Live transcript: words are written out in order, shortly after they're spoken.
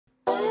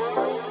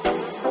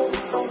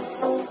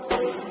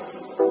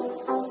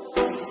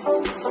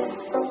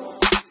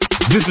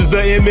This is the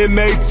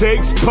MMA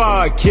Takes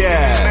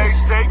Podcast.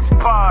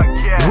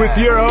 With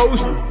your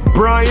host,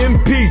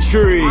 Brian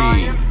Petrie.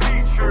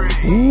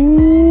 Ooh.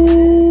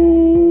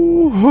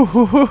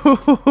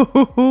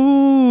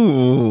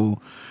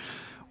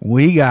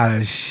 We got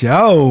a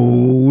show.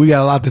 We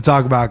got a lot to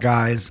talk about,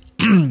 guys.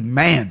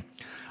 Man,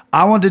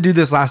 I wanted to do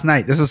this last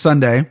night. This is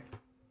Sunday.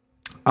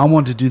 I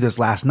wanted to do this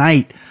last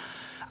night.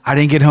 I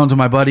didn't get home to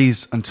my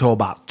buddies until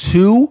about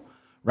 2.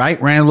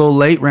 Right, ran a little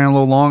late, ran a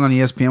little long on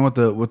ESPN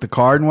with the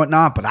card and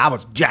whatnot, but I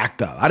was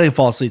jacked up. I didn't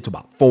fall asleep till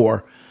about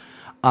 4.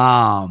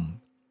 I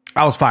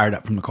was fired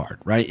up from the card.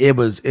 Right, it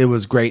was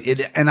great.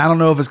 And I don't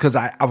know if it's because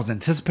I was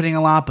anticipating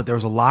a lot, but there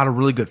was a lot of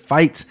really good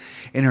fights,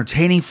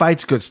 entertaining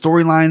fights, good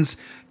storylines,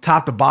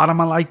 top to bottom.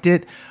 I liked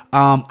it.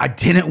 I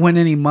didn't win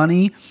any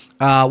money.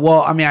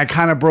 Well, I mean, I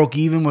kind of broke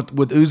even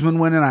with Usman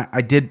winning.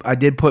 I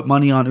did put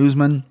money on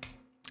Usman.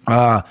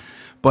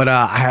 But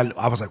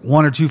I was like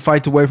 1 or 2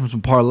 fights away from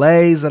some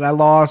parlays that I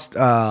lost.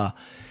 But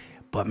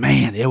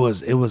man, it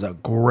was a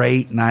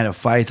great night of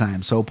fights. I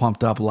am so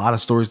pumped up. A lot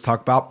of stories to talk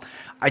about.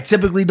 I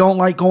typically don't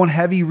like going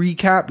heavy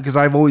recap because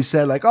I've always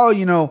said like, oh,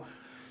 you know,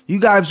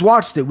 you guys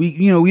watched it.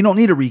 We don't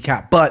need a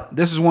recap. But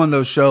this is one of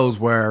those shows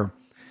where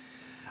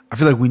I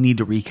feel like we need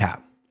to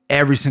recap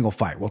every single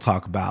fight we'll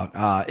talk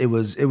about. It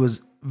was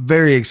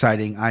very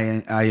exciting.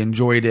 I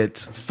enjoyed it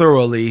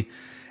thoroughly.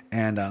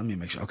 And let me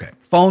make sure. Okay,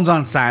 phone's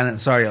on silent.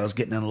 Sorry, I was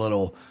getting in a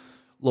little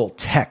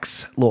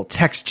text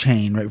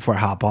chain right before I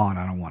hop on.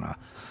 I don't want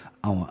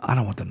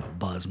them to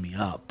buzz me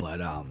up. But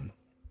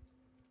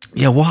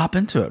yeah, we'll hop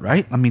into it,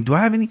 right? I mean, do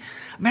I have any?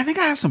 I mean, I think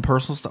I have some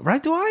personal stuff,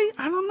 right? Do I?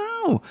 I don't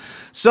know.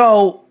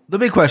 So the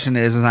big question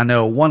is I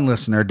know one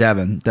listener,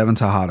 Devin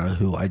Tejada,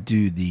 who I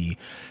do the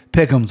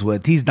pick'ems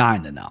with. He's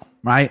dying to know,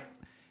 right?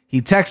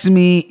 He texted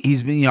me.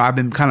 He's been, I've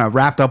been kind of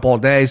wrapped up all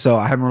day, so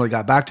I haven't really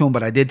got back to him,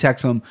 but I did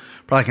text him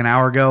probably like an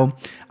hour ago.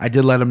 I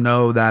did let him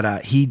know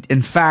that he,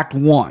 in fact,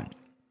 won.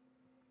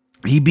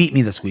 He beat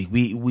me this week.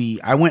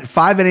 I went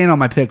 5-8 on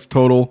my picks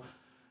total.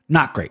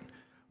 Not great,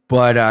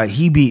 but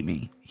he beat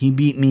me. He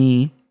beat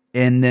me,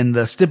 and then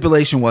the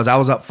stipulation was I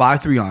was up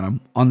 5-3 on him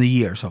on the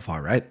year so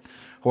far, right?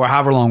 Or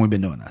however long we've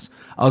been doing this.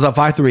 I was up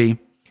 5-3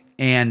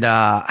 and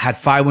had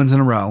 5 wins in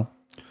a row.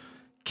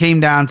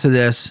 Came down to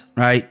this,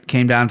 right?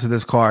 Came down to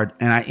this card.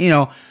 And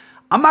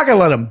I'm not going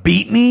to let him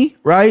beat me,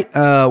 right?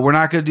 We're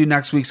not going to do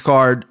next week's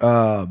card.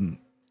 Him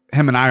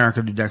and I aren't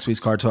going to do next week's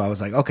card. So I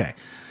was like, okay,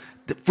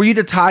 for you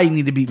to tie, you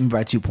need to beat me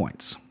by 2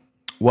 points.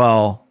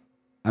 Well,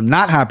 I'm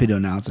not happy to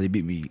announce that he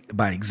beat me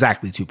by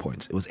exactly 2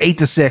 points. It was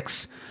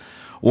 8-6.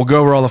 We'll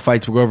go over all the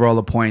fights. We'll go over all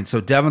the points. So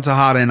Devin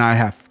Tejada and I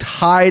have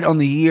tied on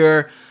the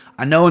year.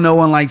 I know no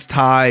one likes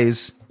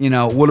ties.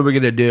 What are we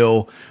going to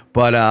do?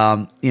 But,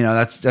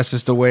 that's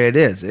just the way it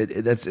is.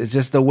 It's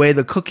just the way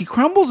the cookie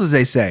crumbles, as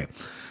they say.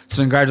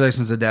 So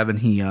congratulations to Devin.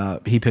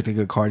 He picked a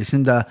good card. He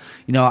seemed to,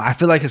 I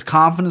feel like his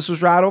confidence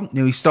was rattled.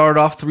 He started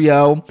off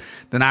 3-0.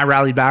 Then I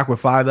rallied back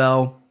with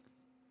 5-0.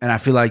 And I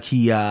feel like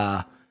he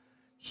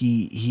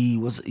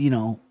was,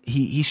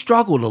 he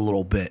struggled a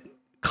little bit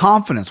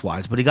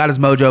confidence-wise. But he got his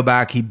mojo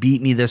back. He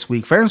beat me this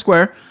week fair and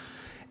square.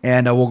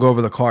 And we'll go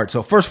over the card.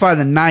 So first fight of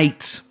the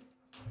night.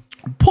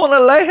 I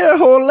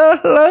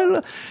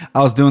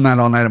was doing that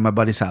all night at my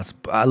buddy's house.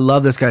 I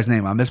love this guy's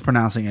name. I'm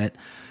mispronouncing it.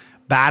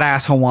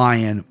 Badass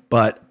Hawaiian,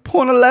 but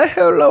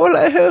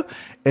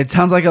it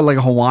sounds like a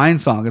Hawaiian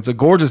song. It's a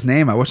gorgeous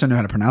name. I wish I knew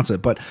how to pronounce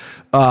it. But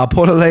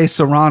Ponele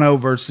Serrano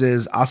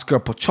versus Oscar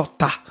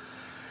Pochota.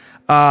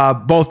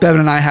 Both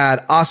Devin and I had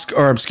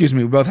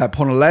we both had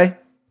Ponele.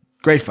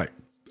 Great fight.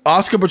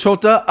 Oscar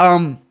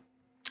Pochota,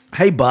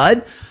 hey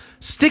bud.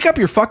 Stick up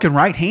your fucking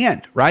right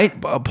hand,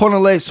 right?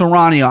 Ponele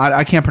Serrano.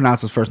 I can't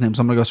pronounce his first name, so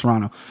I'm going to go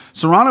Serrano.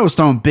 Serrano was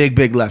throwing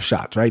big left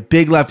shots, right?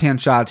 Big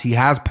left-hand shots. He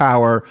has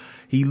power.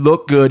 He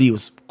looked good. He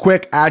was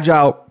quick,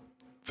 agile,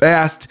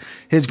 fast.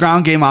 His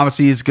ground game,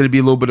 obviously, is going to be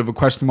a little bit of a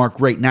question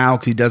mark right now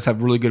because he does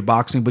have really good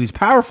boxing, but he's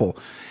powerful.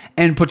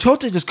 And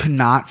Pochota just could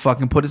not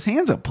fucking put his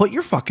hands up. Put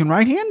your fucking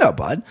right hand up,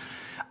 bud.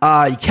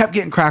 He kept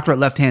getting cracked right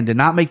left hand, did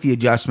not make the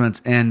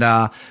adjustments, and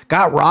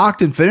got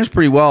rocked and finished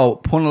pretty well.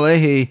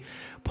 Ponele,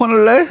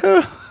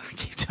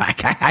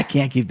 I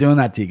can't keep doing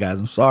that to you guys.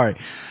 I'm sorry.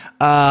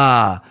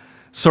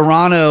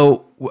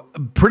 Serrano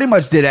pretty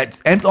much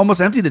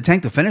almost emptied the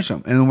tank to finish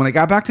him. And when they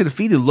got back to the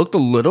feet, he looked a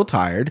little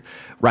tired,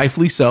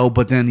 rightfully so.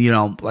 But then,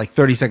 like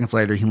 30 seconds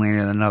later, he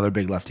landed another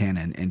big left hand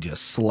and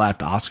just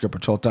slapped Oscar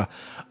Pochota.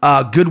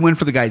 Good win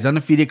for the guy. He's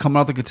undefeated coming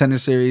out the Contender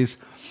Series.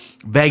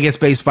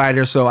 Vegas-based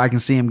fighter, so I can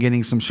see him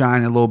getting some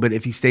shine a little bit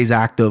if he stays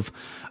active.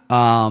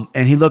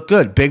 And he looked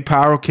good. Big,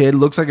 powerful kid.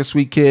 Looks like a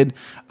sweet kid.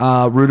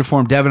 Rooted for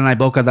him. Devin and I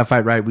both got that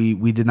fight right.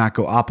 We did not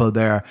go oppo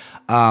there.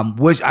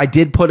 Which I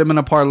did put him in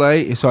a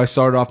parlay, so I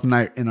started off the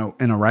night in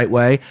a right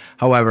way.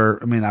 However,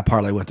 I mean, that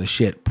parlay went to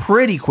shit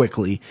pretty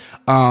quickly.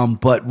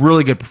 But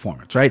really good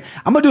performance, right?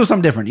 I'm going to do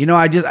something different.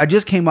 I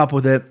just came up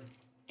with it.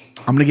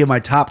 I'm going to give my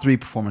top 3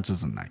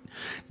 performances of the night.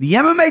 The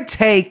MMA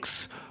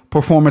Takes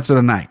performance of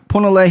the night.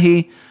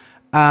 Punalehi.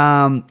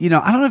 I don't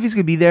know if he's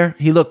going to be there.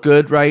 He looked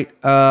good, right?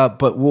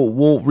 But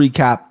we'll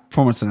recap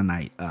performance of the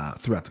night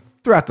throughout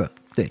the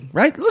thing,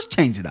 right? Let's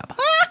change it up.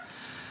 Huh?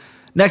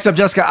 Next up,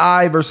 Jessica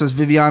Ai versus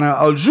Viviana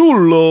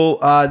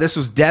Aljulo. This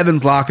was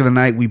Devin's lock of the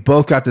night. We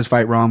both got this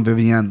fight wrong.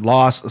 Vivian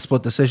lost a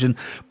split decision,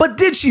 but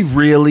did she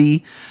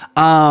really?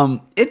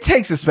 It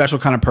takes a special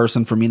kind of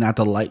person for me not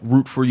to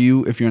root for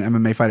you if you're an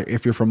MMA fighter,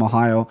 if you're from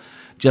Ohio.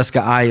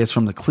 Jessica Ai is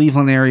from the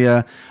Cleveland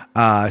area.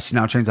 She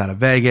now trains out of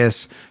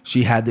Vegas.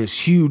 She had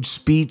this huge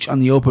speech on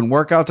the open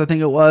workouts, I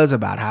think it was,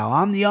 about how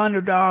I'm the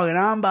underdog and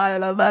I'm blah,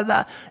 blah, blah,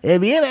 blah.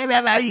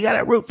 You got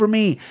to root for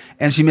me.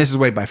 And she misses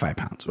weight by 5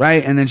 pounds,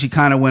 right? And then she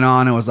kind of went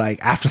on and was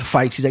like, after the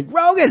fight, she's like,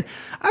 Rogan,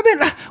 when are you going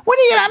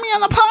to have me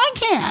on the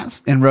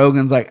podcast? And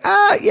Rogan's like,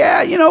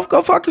 yeah,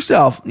 go fuck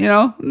yourself.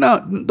 No,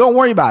 don't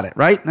worry about it,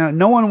 right? Now,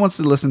 no one wants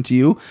to listen to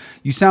you.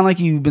 You sound like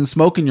you've been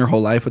smoking your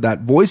whole life with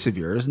that voice of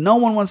yours. No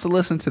one wants to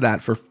listen to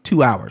that for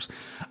 2 hours.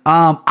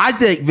 I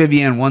think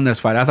Vivian won this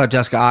fight. I thought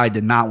Jessica Ai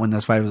did not win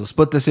this fight. It was a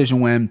split decision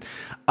win.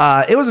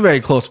 It was a very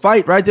close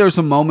fight, right? There were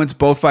some moments.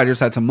 Both fighters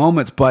had some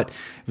moments, but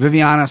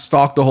Viviana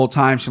stalked the whole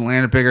time. She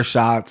landed bigger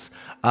shots.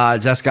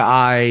 Jessica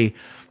Ai,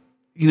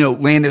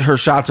 landed her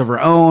shots of her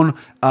own.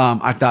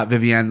 I thought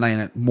Vivian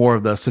landed more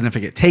of the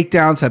significant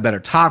takedowns, had better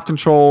top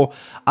control.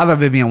 I thought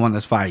Vivian won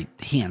this fight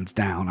hands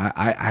down.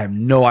 I have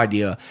no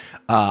idea.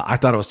 I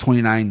thought it was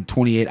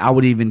 29-28. I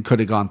would even could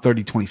have gone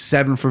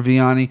 30-27 for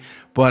Viviani.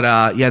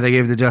 But they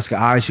gave it to Jessica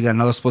Ai. She got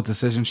another split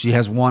decision. She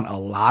has won a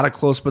lot of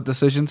close split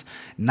decisions.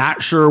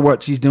 Not sure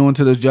what she's doing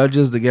to those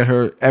judges to get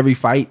her every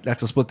fight.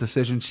 That's a split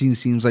decision. She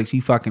seems like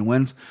she fucking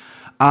wins.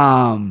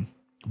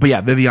 But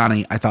yeah,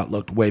 Viviani, I thought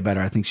looked way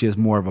better. I think she is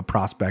more of a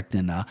prospect,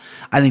 and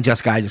I think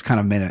Jessica Ai just kind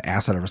of made an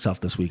ass out of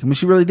herself this week. I mean,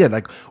 she really did.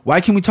 Like, why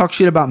can we talk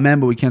shit about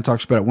men, but we can't talk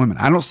shit about women?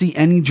 I don't see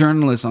any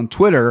journalists on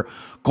Twitter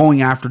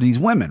going after these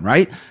women,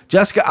 right?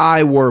 Jessica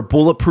Ai wore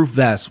bulletproof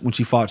vests when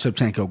she fought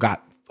Shevchenko,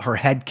 got her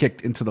head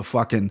kicked into the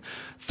fucking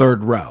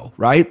third row,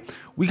 right?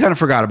 We kind of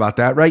forgot about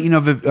that, right?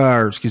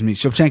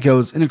 Shevchenko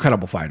is an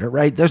incredible fighter,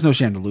 right? There's no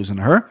shame to losing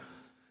to her.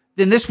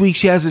 Then this week,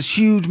 she has this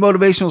huge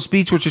motivational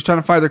speech where she's trying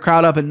to fire the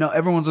crowd up, and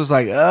everyone's just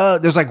like,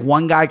 there's like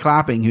one guy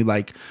clapping who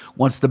like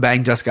wants to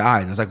bang Jessica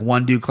Ai. There's like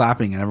one dude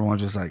clapping, and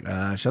everyone's just like,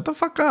 shut the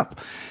fuck up.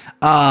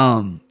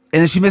 And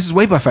then she misses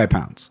weight by 5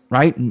 pounds,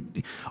 right?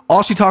 And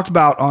all she talked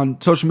about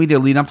on social media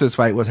leading up to this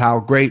fight was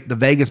how great the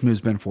Vegas move's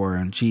been for her,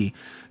 and she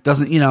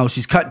doesn't,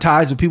 she's cut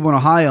ties with people in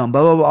Ohio and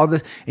blah, blah, blah, all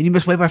this, and you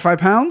miss weight by 5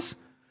 pounds?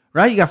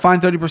 Right? You got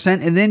fined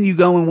 30%, and then you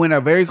go and win a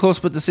very close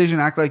split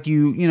decision, act like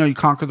you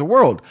conquered the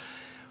world.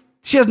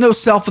 She has no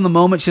self in the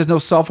moment. She has no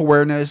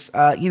self-awareness.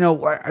 I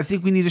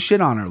think we need to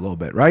shit on her a little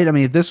bit, right? I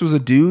mean, if this was a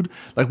dude,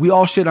 like we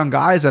all shit on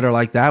guys that are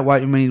like that.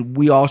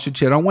 We all should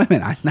shit on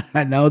women.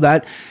 I know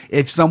that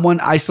if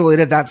someone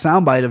isolated that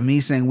soundbite of me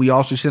saying we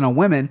all should shit on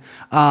women,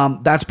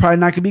 that's probably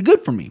not going to be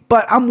good for me.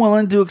 But I'm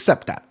willing to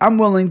accept that. I'm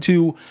willing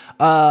to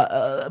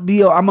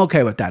I'm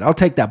okay with that. I'll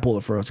take that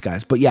bullet for us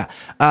guys. But yeah,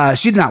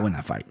 she did not win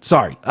that fight.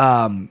 Sorry.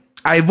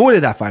 I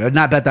avoided that fight. I did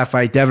not bet that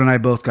fight. Devin and I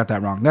both got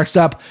that wrong. Next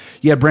up,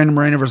 you had Brandon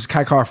Moreno versus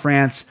Kai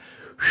Kara-France.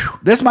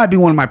 This might be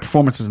one of my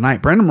performances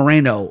tonight. Brandon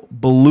Moreno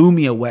blew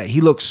me away.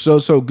 He looks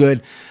so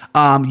good.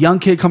 Young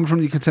kid coming from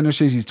the Contender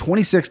Series. He's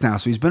 26 now,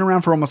 so he's been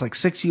around for almost like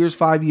 6 years,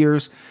 5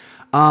 years.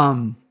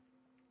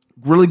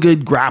 Really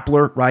good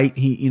grappler, right?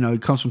 He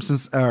comes from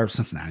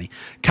Cincinnati,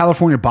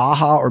 California,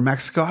 Baja, or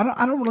Mexico.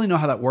 I don't really know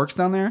how that works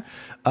down there.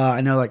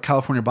 I know like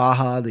California,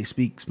 Baja, they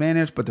speak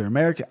Spanish, but they're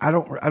American. I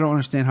don't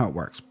understand how it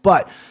works,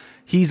 but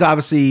he's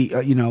obviously,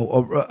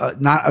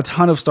 not a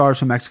ton of stars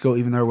from Mexico,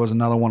 even though there was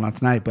another one on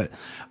tonight, but,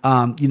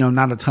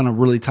 not a ton of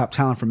really top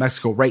talent from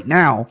Mexico right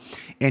now.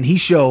 And he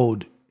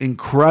showed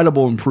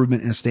incredible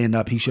improvement in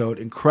stand-up. He showed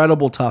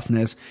incredible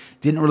toughness.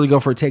 Didn't really go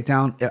for a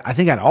takedown, I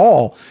think, at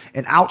all,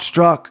 and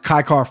outstruck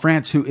Kai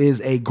Kara-France, who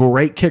is a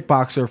great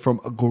kickboxer from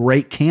a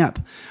great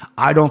camp.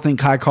 I don't think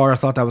Kai Kara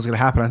thought that was going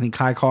to happen. I think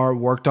Kai Kara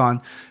worked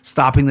on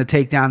stopping the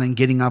takedown and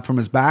getting up from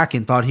his back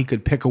and thought he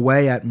could pick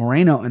away at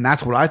Moreno, and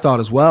that's what I thought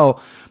as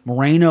well.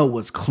 Moreno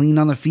was clean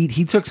on the feet.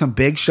 He took some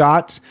big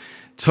shots,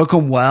 took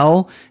him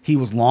well. He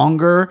was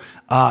longer.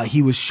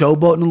 He was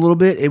showboating a little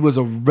bit. It was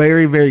a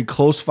very, very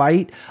close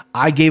fight.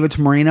 I gave it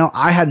to Moreno.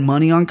 I had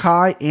money on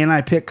Kai, and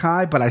I picked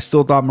Kai, but I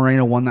still thought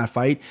Moreno won that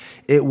fight.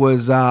 It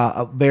was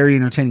a very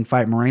entertaining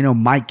fight. Moreno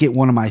might get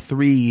one of my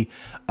 3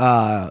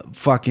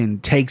 fucking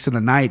takes of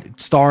the night,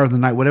 star of the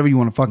night, whatever you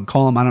want to fucking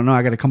call him. I don't know.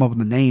 I got to come up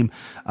with a name.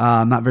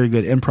 I'm not very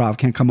good at improv.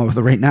 Can't come up with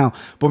it right now.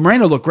 But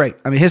Moreno looked great.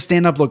 I mean, his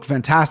stand-up looked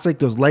fantastic.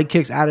 Those leg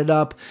kicks added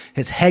up.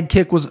 His head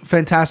kick was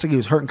fantastic. He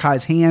was hurting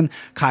Kai's hand.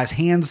 Kai's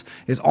hands,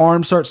 his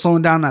arms start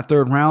slowing down in that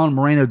third round.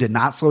 Moreno did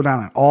not slow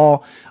down at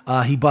all.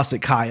 He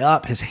busted Kai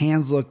up. His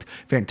hands looked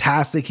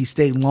fantastic. He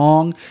stayed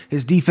long.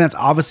 His defense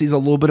obviously is a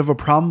little bit of a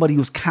problem, but he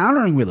was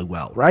countering really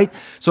well, right?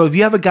 So if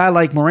you have a guy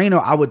like Moreno,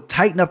 I would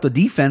tighten up the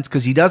defense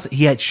because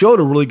he had showed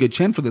a really good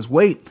chin for this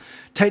weight.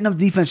 Tighten up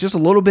the defense just a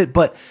little bit,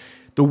 but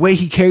the way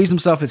he carries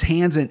himself, his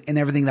hands and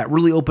everything, that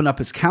really opened up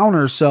his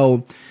counters.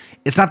 So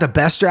It's not the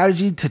best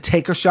strategy to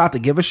take a shot, to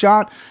give a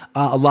shot.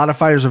 A lot of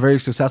fighters are very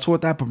successful with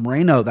that, but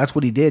Moreno, that's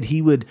what he did.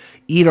 He would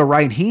eat a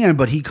right hand,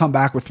 but he'd come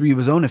back with 3 of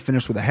his own and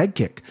finish with a head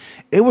kick.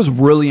 It was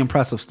really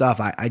impressive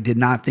stuff. I did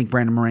not think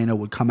Brandon Moreno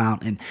would come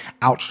out and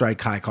outstrike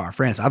Kai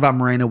Kara-France. I thought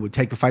Moreno would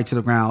take the fight to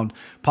the ground,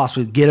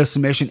 possibly get a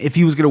submission. If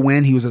he was going to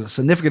win, he was a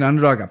significant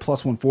underdog at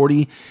plus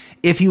 140.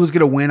 If he was going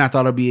to win, I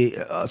thought it'd be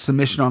a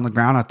submission on the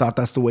ground. I thought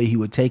that's the way he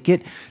would take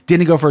it.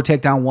 Didn't go for a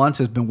takedown once.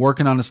 Has been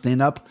working on a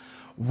stand-up.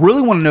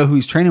 Really want to know who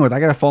he's training with. I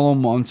got to follow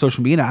him on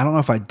social media. I don't know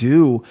if I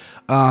do.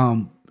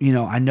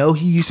 I know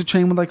he used to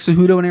train with like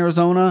Cejudo in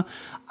Arizona.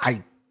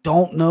 I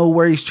don't know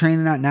where he's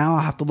training at now.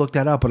 I'll have to look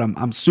that up, but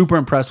I'm super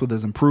impressed with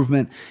his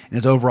improvement and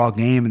his overall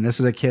game. And this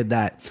is a kid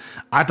that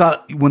I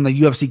thought when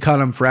the UFC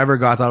cut him forever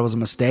ago, I thought it was a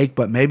mistake,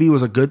 but maybe it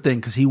was a good thing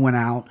because he went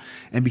out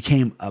and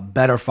became a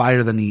better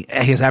fighter than he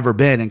has ever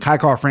been. And Kai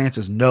Kara-France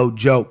is no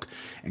joke.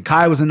 And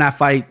Kai was in that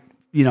fight,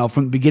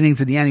 from the beginning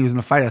to the end. He was in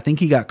the fight. I think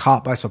he got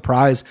caught by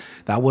surprise.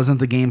 That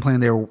wasn't the game plan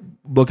they were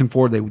looking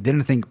for. They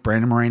didn't think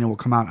Brandon Moreno would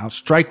come out and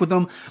outstrike with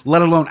him,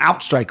 let alone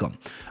outstrike him.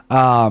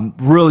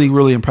 Really,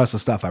 really impressive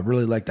stuff. I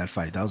really liked that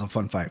fight. That was a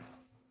fun fight.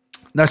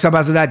 Next up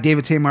after that,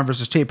 David Tamar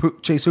versus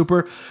Chase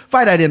Hooper.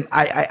 Fight Devin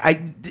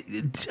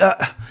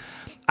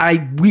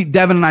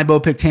and I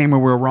both picked Tamar.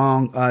 We were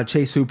wrong.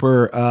 Chase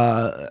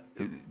Hooper,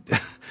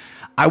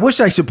 I wish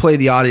I should play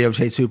the audio of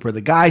Chase Hooper. The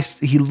guy,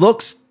 he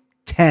looks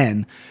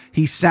 10.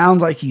 He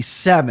sounds like he's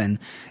 7.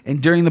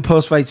 And during the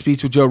post-fight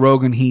speech with Joe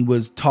Rogan, he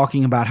was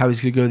talking about how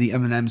he's going to go to the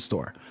M&M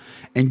store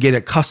and get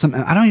a custom.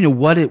 I don't even know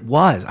what it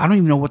was. I don't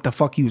even know what the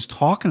fuck he was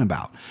talking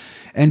about.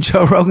 And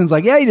Joe Rogan's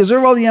like, yeah, you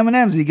deserve all the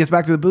M&Ms. And he gets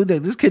back to the booth.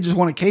 This kid just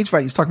won a cage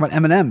fight. He's talking about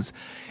M&Ms.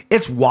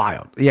 It's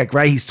wild. Yeah,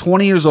 right. He's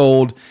 20 years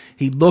old.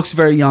 He looks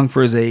very young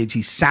for his age.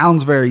 He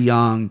sounds very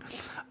young.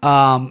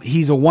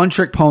 He's a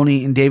one-trick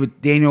pony. And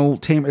Daniel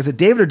Tamar. Is it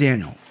David or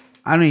Daniel?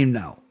 I don't even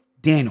know.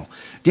 Daniel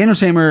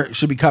Tamar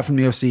should be cut from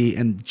the UFC,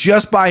 and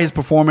just by his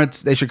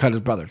performance, they should cut his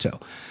brother too.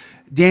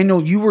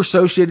 Daniel, you were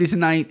so shitty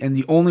tonight, and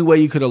the only way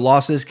you could have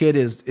lost this kid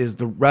is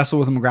to wrestle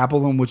with him and grapple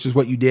with him, which is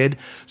what you did.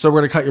 So we're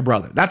going to cut your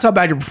brother. That's how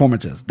bad your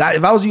performance is.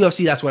 If I was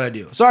UFC, that's what I'd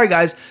do. Sorry,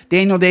 guys.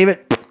 Daniel, David,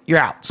 you're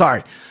out.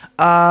 Sorry.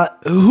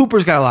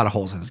 Hooper's got a lot of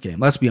holes in his game.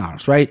 Let's be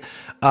honest, right?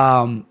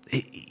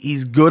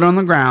 He's good on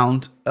the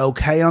ground,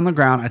 okay on the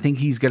ground. I think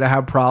he's going to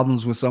have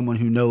problems with someone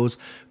who knows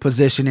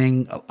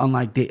positioning,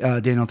 unlike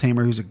Daniel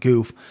Tamar, who's a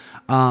goof.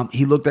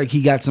 He looked like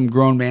he got some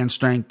grown man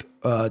strength.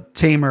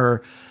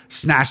 Tamar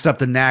snatched up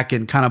the neck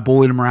and kind of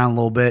bullied him around a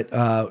little bit.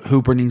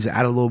 Hooper needs to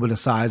add a little bit of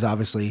size,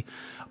 obviously.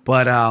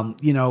 But,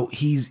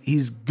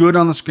 he's good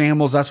on the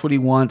scrambles. That's what he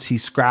wants.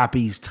 He's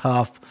scrappy. He's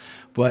tough.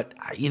 But,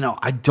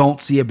 I don't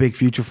see a big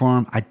future for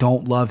him. I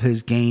don't love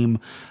his game.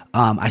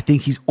 I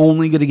think he's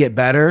only going to get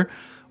better,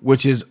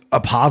 which is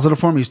a positive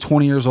for him. He's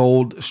 20 years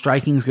old.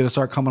 Striking is going to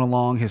start coming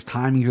along. His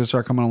timing is going to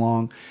start coming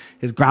along.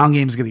 His ground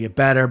game is going to get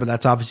better, but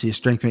that's obviously his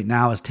strength right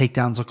now. His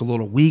takedowns look a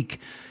little weak.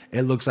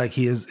 It looks like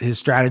his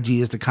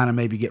strategy is to kind of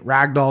maybe get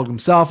ragdolled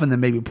himself and then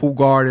maybe pull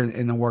guard and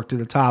then work to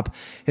the top.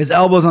 His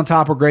elbows on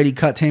top are great. He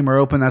cut Tamar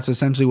open. That's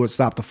essentially what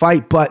stopped the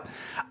fight. But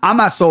I'm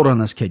not sold on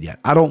this kid yet.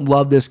 I don't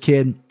love this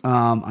kid.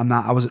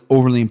 I wasn't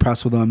overly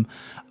impressed with him.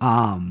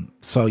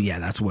 So yeah,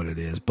 that's what it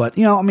is. But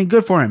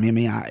good for him.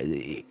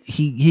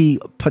 He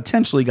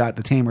potentially got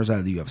the Tamars out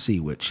of the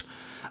UFC, which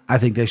I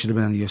think they should have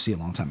been in the UFC a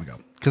long time ago.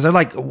 Because they're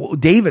like,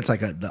 David's like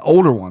the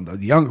older one, the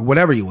younger,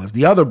 whatever he was.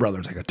 The other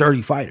brother's like a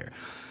dirty fighter.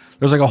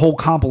 There's like a whole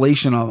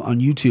compilation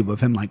on YouTube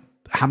of him, like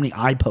how many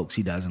eye pokes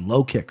he does and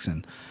low kicks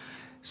and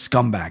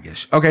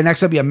scumbaggish. Okay,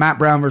 next up, you have Matt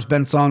Brown versus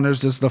Ben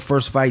Saunders. This is the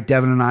first fight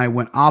Devin and I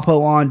went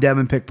oppo on.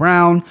 Devin picked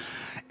Brown,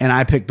 and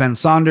I picked Ben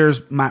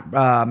Saunders. Matt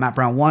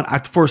Brown won.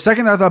 For a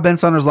second, I thought Ben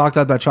Saunders locked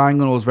out that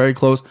triangle. It was very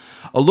close.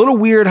 A little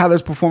weird how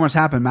this performance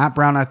happened. Matt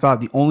Brown, I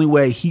thought the only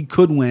way he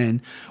could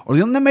win, or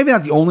maybe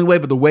not the only way,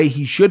 but the way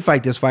he should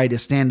fight this fight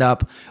is stand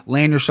up,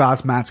 land your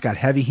shots. Matt's got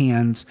heavy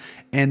hands,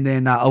 and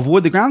then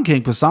avoid the ground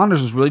kick. But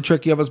Saunders is really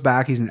tricky off his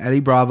back. He's an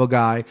Eddie Bravo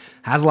guy,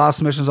 has a lot of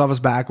submissions off his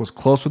back, was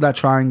close with that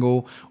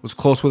triangle, was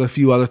close with a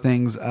few other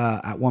things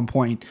at one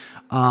point.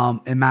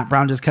 And Matt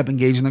Brown just kept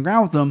engaging the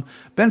ground with him.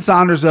 Ben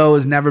Saunders, though,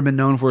 has never been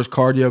known for his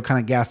cardio, kind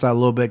of gassed out a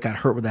little bit, got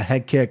hurt with a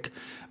head kick.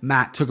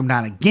 Matt took him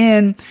down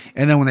again,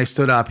 and then when they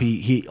stood up,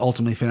 he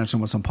ultimately finished him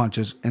with some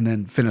punches and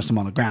then finished him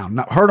on the ground.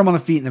 Not hurt him on the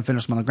feet and then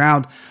finished him on the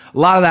ground. A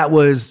lot of that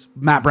was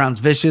Matt Brown's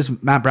vicious.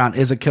 Matt Brown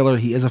is a killer.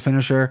 He is a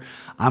finisher.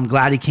 I'm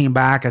glad he came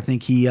back. I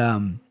think he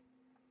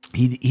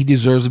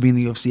deserves to be in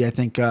the UFC. I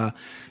think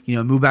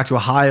move back to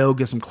Ohio,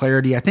 get some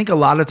clarity. I think a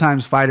lot of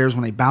times fighters,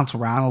 when they bounce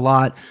around a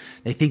lot,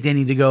 they think they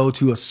need to go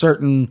to a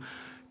certain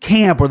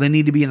camp or they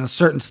need to be in a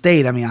certain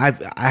state. I mean,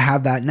 I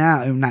have that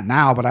now, not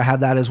now, but I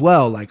have that as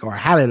well, or I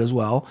had it as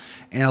well.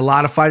 And a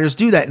lot of fighters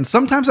do that. And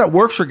sometimes that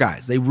works for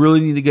guys. They really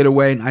need to get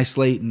away and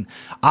isolate. And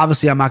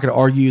obviously I'm not going to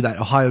argue that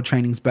Ohio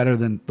training is better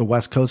than the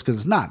West Coast, because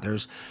it's not.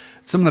 There's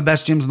some of the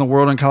best gyms in the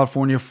world in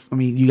California. I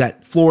mean, you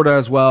got Florida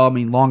as well. I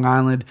mean, Long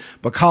Island,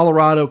 but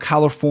Colorado,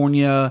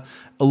 California,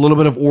 a little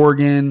bit of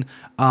Oregon,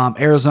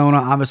 Arizona,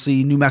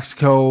 obviously New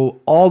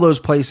Mexico. All those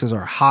places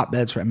are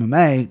hotbeds for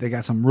MMA. They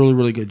got some really,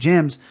 really good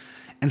gyms.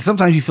 And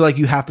sometimes you feel like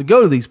you have to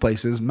go to these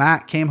places.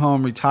 Matt came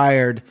home,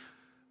 retired.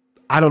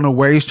 I don't know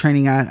where he's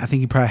training at. I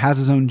think he probably has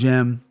his own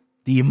gym.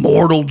 The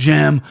Immortal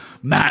Gym.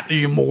 Matt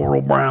the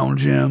Immortal Brown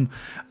Gym.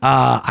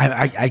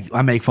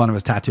 I make fun of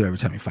his tattoo every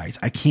time he fights.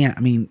 I can't.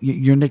 I mean,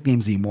 your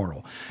nickname's the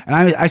Immortal. And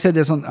I said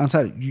this on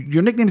Saturday.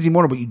 Your nickname's the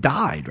Immortal, but you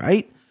died,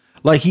 right?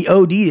 Like he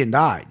OD'd and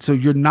died. So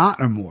you're not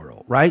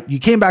immortal, right? You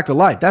came back to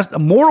life. That's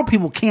immortal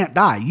people can't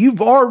die.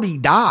 You've already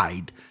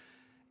died.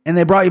 And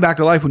they brought you back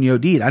to life when you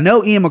OD'd. I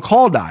know Ian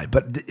McCall died,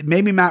 but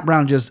maybe Matt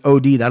Brown just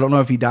OD'd. I don't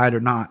know if he died or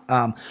not.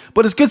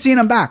 But it's good seeing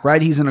him back,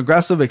 right? He's an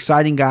aggressive,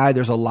 exciting guy.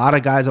 There's a lot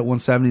of guys at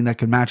 170 that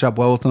can match up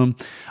well with him.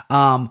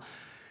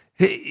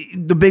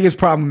 The biggest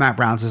problem with Matt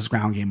Brown's is his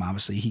ground game,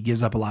 obviously. He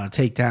gives up a lot of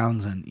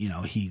takedowns, and, you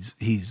know,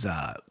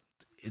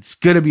 it's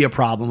going to be a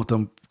problem with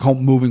him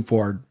moving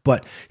forward.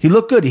 But he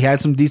looked good. He had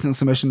some decent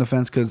submission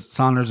defense because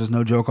Saunders is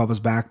no joke off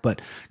his back.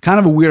 But kind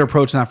of a weird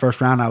approach in that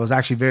first round. I was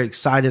actually very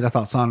excited. I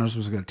thought Saunders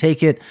was going to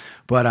take it,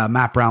 but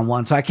Matt Brown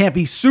won. So I can't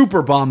be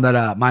super bummed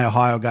that my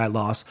Ohio guy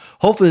lost.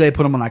 Hopefully they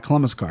put him on that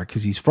Columbus card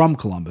because he's from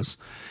Columbus.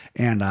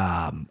 And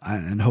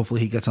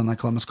hopefully he gets on that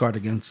Columbus card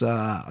against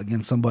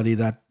somebody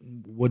that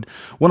would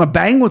want to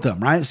bang with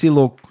him, right? See a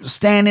little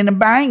standing and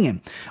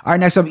banging. All right,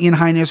 next up, Ian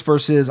Heinisch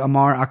versus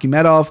Amar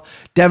Akhmedov.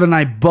 Devin and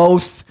I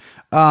both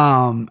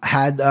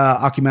had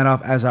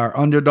Akhmedov as our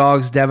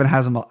underdogs. Devin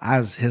has him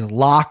as his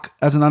lock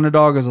as an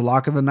underdog, as a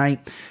lock of the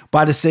night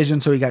by decision.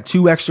 So he got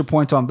 2 extra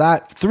points on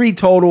that. 3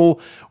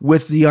 total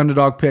with the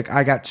underdog pick.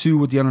 I got 2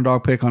 with the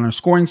underdog pick on our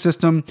scoring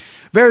system.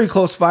 Very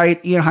close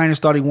fight. Ian Heinisch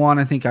thought he won.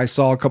 I think I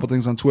saw a couple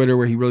things on Twitter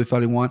where he really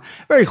thought he won.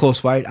 Very close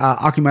fight.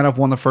 Akhmedov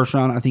won the first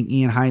round. I think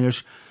Ian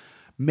Heinisch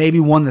maybe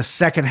won the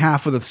second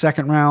half of the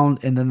second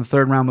round, and then the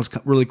third round was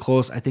really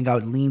close. I think I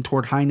would lean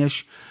toward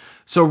Heinisch.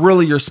 So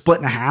really, you're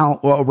splitting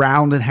a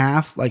round in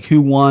half. Like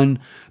who won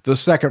the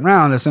second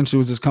round essentially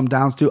was just come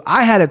down to.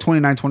 I had a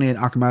 29-28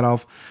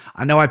 Akhmedov.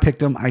 I know I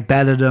picked him. I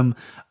betted him.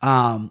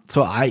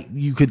 So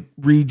you could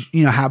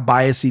have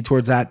biasy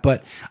towards that,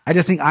 but I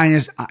just think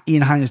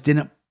Ian Heinisch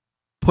didn't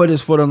put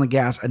his foot on the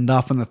gas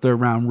enough in the third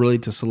round really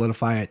to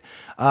solidify it.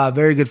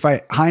 Very good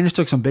fight. Heinisch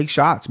took some big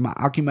shots.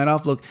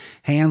 Akhmedov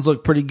hands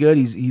look pretty good.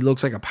 He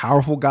looks like a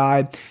powerful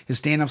guy. His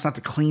stand-up's not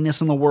the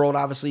cleanest in the world,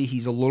 obviously.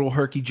 He's a little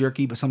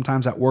herky-jerky, but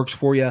sometimes that works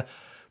for you.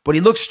 But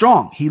he looks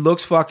strong. He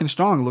looks fucking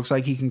strong. It looks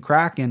like he can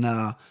crack, and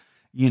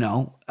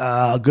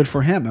good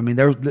for him. I mean,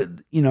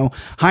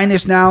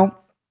 Heinisch now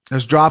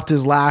has dropped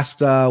his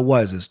last,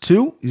 what is this,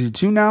 2? Is it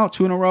 2 now?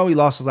 2 in a row? He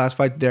lost his last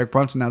fight to Derek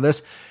Brunson. Now he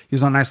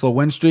was on a nice little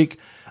win streak.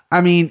 I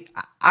mean,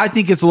 I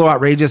think it's a little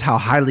outrageous how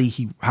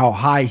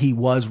high he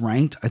was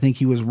ranked. I think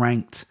he was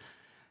ranked.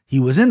 He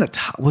was in the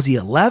top. Was he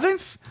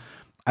 11th?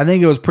 I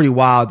think it was pretty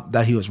wild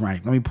that he was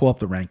ranked. Let me pull up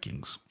the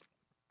rankings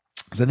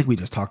because I think we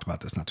just talked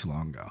about this not too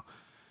long ago.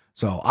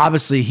 So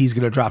obviously he's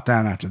going to drop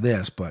down after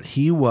this, but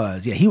he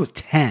was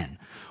 10,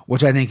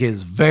 which I think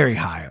is very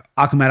high.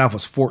 Akhmedov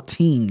was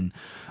 14.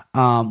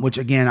 Which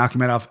again,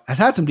 Akhmedov has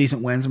had some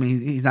decent wins. I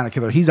mean, he's not a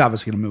killer. He's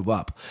obviously going to move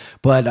up.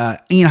 But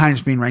Ian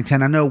Heinisch being ranked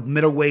 10, I know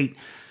middleweight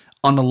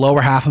on the lower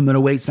half of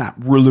middleweight's not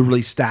really,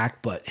 really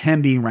stacked, but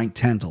him being ranked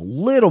 10 is a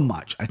little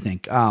much, I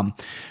think.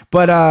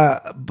 But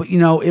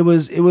it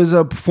was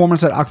a performance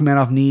that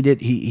Akhmedov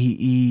needed.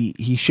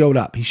 He showed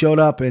up. He showed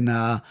up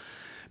and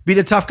beat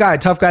a tough guy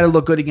to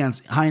look good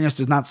against. Heinisch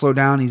does not slow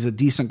down. He's a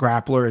decent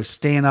grappler. His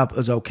stand-up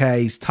is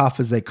okay. He's tough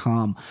as they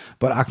come.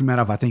 But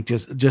Akhmedov, I think,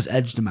 just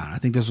edged him out. I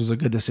think this was a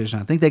good decision.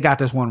 I think they got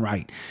this one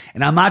right.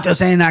 And I'm not just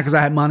saying that because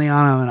I had money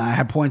on him and I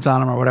had points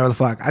on him or whatever the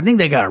fuck. I think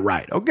they got it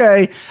right,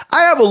 okay?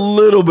 I have a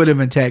little bit of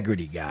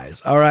integrity, guys,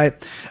 all right?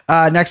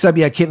 Next up,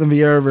 Ketlen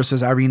Vieira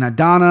versus Irene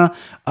Aldana.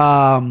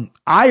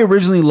 I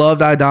originally loved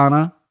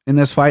Aldana in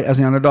this fight as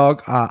the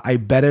underdog. I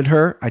betted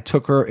her. I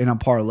took her in a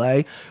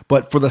parlay.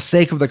 But for the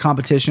sake of the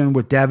competition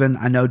with Devin,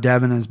 I know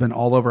Devin has been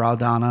all over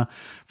Aldana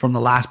from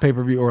the last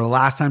pay-per-view or the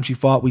last time she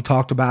fought. We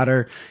talked about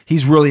her.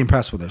 He's really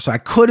impressed with her. So I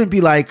couldn't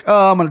be like,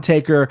 oh, I'm going to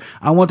take her.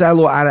 I want that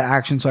little out of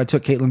action. So I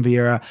took Ketlen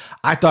Vieira.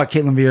 I thought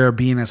Ketlen Vieira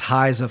being as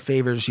high as a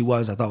favorite as she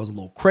was, I thought was a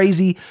little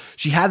crazy.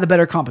 She had the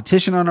better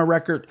competition on her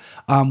record,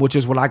 which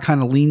is what I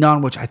kind of leaned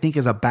on, which I think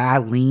is a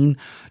bad lean.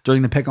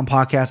 During the Pick'em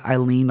podcast, I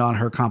leaned on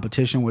her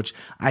competition, which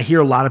I hear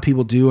a lot of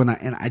people do, and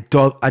I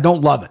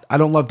don't love it. I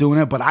don't love doing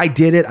it, but I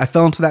did it. I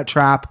fell into that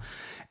trap.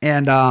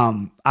 And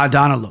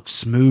Aldana looked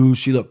smooth.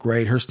 She looked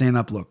great. Her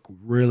stand-up looked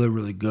really,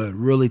 really good,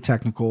 really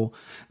technical.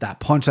 That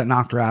punch that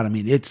knocked her out, I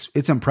mean, it's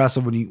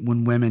impressive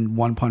when women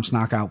one-punch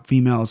knock out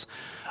females,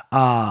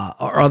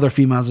 or other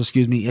females,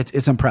 excuse me.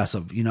 It's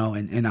impressive, and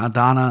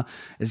Aldana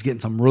is getting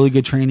some really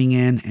good training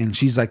in, and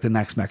she's like the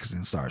next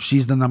Mexican star.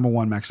 She's the number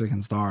 1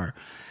 Mexican star.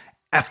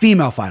 A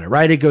female fighter,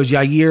 right? It goes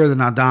Yair, then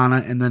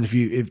Aldana, and then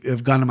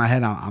if gun to my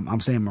head, I'm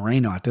saying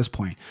Moreno at this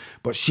point.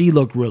 But she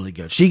looked really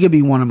good. She could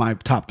be one of my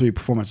top 3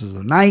 performances of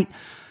the night.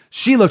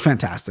 She looked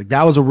fantastic.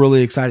 That was a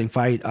really exciting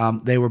fight.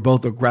 They were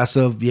both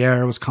aggressive.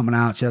 Vieira was coming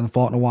out. She hasn't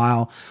fought in a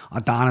while.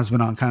 Aldana's been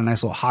on kind of a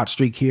nice little hot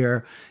streak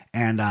here.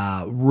 And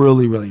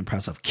really, really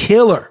impressive.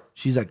 Killer.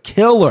 She's a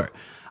killer.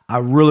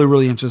 Really,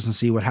 really interested to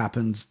see what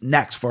happens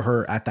next for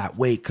her at that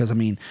weight. Because, I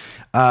mean,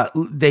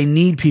 they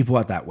need people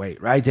at that weight,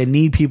 right? They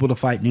need people to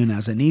fight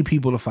Nunes. They need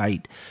people to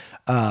fight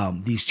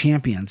these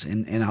champions.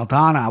 And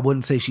Aldana, I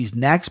wouldn't say she's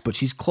next, but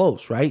she's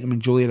close, right? I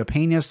mean, Julieta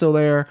Pena's still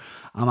there.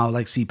 I would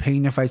like to see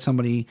Pena fight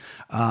somebody.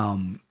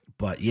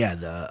 But yeah,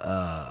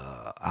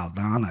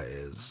 Aldana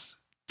is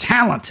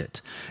talented.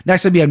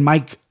 Next up, we had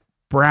Mike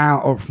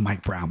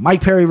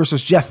Perry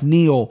versus Jeff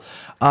Neal.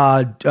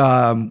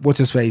 What's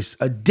his face?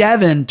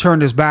 Devin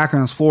turned his back on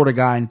his Florida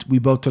guy, and we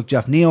both took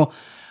Jeff Neal.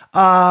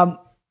 I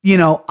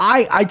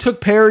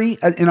took Perry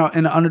in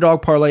an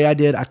underdog parlay. I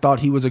did. I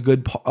thought he was a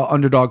good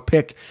underdog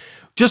pick.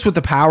 Just with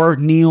the power,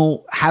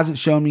 Neal hasn't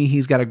shown me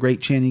he's got a great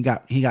chin.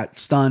 He got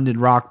stunned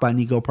and rocked by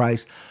Nico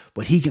Price,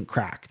 but he can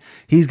crack.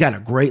 He's got a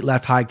great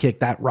left high kick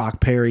that rocked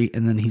Perry,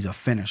 and then he's a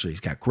finisher. He's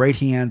got great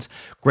hands,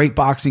 great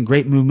boxing,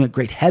 great movement,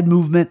 great head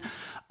movement.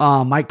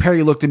 Mike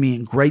Perry looked at me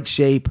in great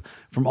shape.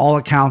 From all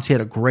accounts, he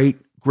had a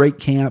great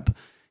camp.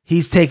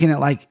 He's taking it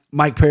like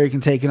Mike Perry can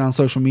take it on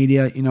social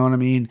media. You know what I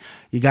mean?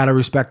 You got to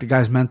respect the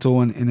guy's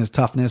mental and his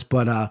toughness.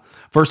 But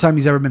first time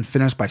he's ever been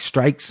finished by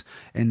strikes,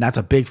 and that's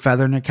a big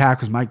feather in the cap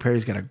because Mike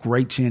Perry's got a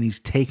great chin. He's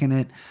taking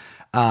it.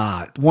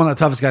 One of the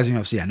toughest guys in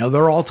UFC. I know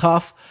they're all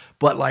tough,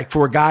 but like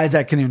for guys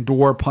that can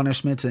endure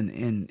punishments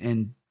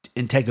and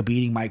take a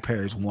beating, Mike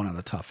Perry is one of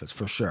the toughest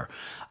for sure.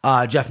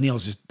 Jeff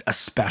Neal's just a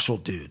special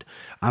dude.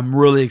 I'm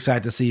really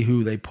excited to see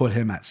who they put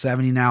him at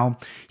 70 now.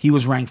 He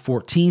was ranked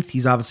 14th.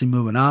 He's obviously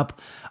moving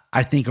up.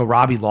 I think a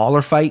Robbie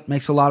Lawler fight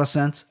makes a lot of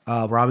sense.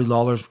 Robbie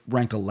Lawler's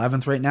ranked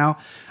 11th right now.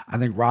 I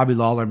think Robbie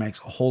Lawler makes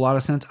a whole lot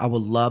of sense. I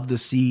would love to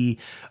see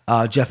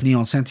Jeff Neal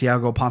and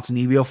Santiago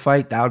Ponzinibbio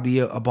fight. That would be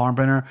a barn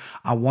burner.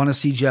 I want to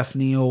see Jeff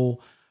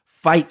Neal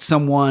fight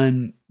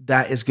someone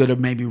that is going to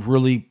maybe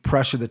really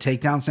pressure the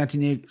takedown.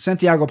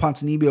 Santiago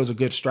Ponzinibbio is a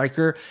good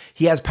striker.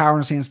 He has power in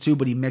his hands too,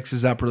 but he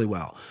mixes up really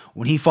well.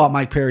 When he fought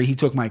Mike Perry, he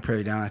took Mike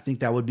Perry down. I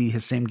think that would be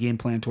his same game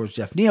plan towards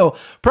Jeff Neal.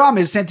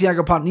 Problem is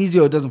Santiago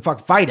Ponzinibbio doesn't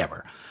fucking fight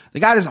ever. The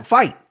guy doesn't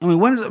fight.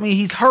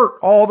 He's hurt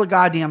all the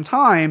goddamn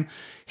time.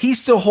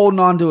 He's still holding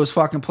on to his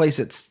fucking place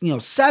at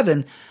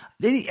 7.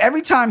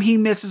 Every time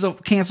he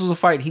cancels a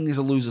fight, he needs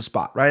to lose a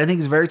spot, right? I think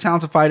he's a very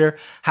talented fighter,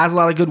 has a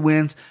lot of good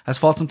wins, has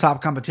fought some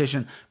top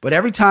competition, but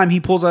every time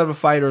he pulls out of a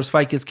fight or his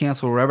fight gets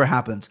canceled or whatever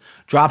happens,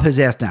 drop his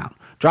ass down.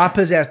 Drop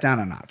his ass down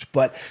a notch.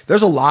 But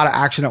there's a lot of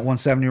action at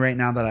 170 right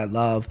now that I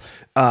love.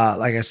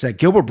 Like I said,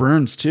 Gilbert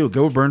Burns too.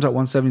 Gilbert Burns at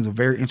 170 is a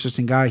very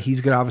interesting guy.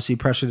 He's got obviously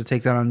pressure to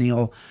take that on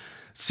Neal.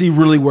 See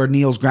really where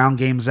Neal's ground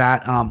game's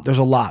at. There's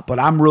a lot, but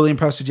I'm really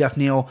impressed with Jeff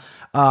Neal.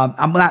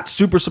 I'm not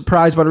super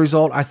surprised by the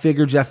result. I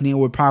figured Jeff Neal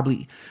would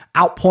probably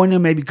outpoint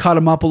him, maybe cut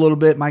him up a little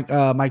bit.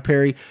 Mike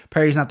Perry.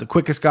 Perry's not the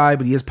quickest guy,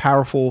 but he is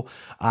powerful.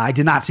 I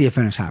did not see a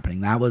finish happening.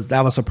 That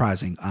was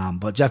surprising.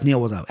 But Jeff Neal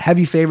was a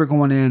heavy favorite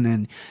going in,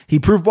 and he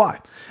proved why.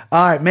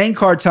 All right, main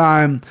card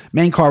time.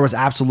 Main card was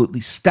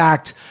absolutely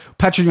stacked.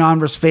 Petr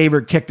Yan versus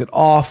Favorite kicked it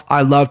off.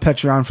 I love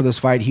Petr Yan for this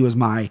fight.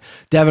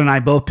 Devin and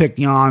I both picked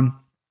Yan.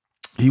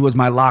 He was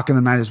my lock in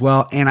the night as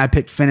well, and I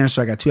picked finish,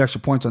 so I got 2 extra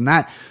points on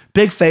that.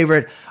 Big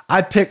favorite.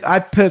 I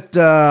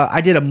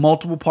did a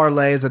multiple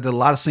parlays. I did a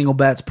lot of single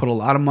bets, put a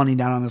lot of money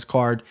down on this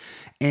card,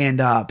 and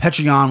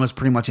Petr Yan was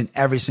pretty much in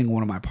every single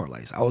one of my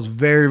parlays. I was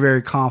very,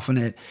 very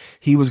confident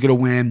he was going to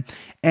win,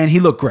 and he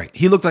looked great.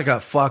 He looked like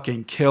a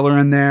fucking killer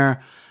in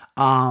there.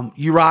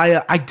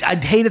 Uriah, I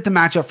hated the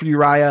matchup for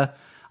Uriah.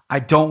 I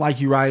don't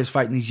like Uriah's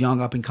fighting these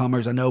young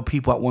up-and-comers. I know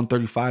people at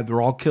 135,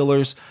 they're all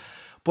killers,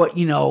 but,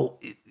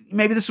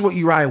 maybe this is what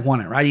Uriah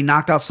wanted, right? He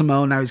knocked out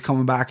Simone. Now he's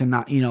coming back and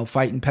not,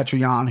 fighting Petr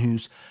Yan,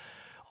 who's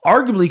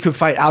arguably could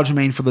fight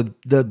Aljamain for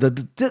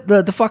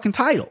the fucking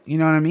title. You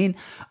know what I mean?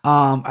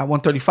 At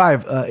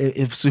 135,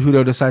 if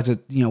Cejudo decides to,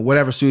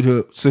 whatever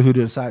Cejudo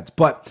decides.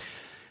 But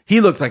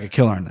he looked like a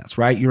killer in this,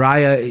 right?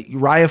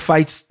 Uriah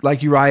fights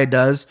like Uriah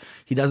does.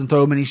 He doesn't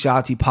throw many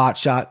shots. He pot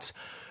shots.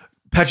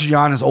 Petr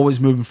Yan is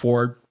always moving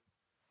forward.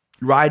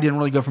 Uriah didn't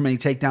really go for many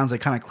takedowns. They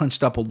kind of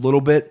clinched up a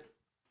little bit.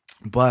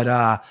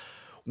 But,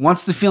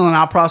 once the feeling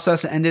out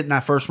process ended in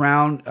that first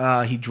round,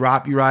 he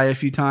dropped Uriah a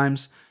few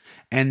times.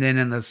 And then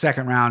in the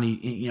second round,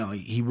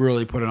 he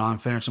really put it on,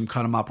 finished him,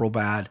 cut him up real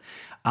bad.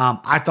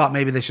 I thought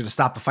maybe they should have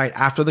stopped the fight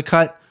after the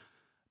cut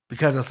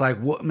because it's like,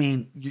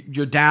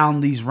 you're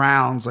down these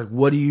rounds. Like,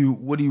 what do you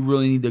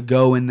really need to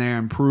go in there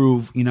and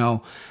prove?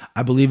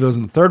 I believe it was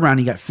in the third round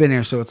he got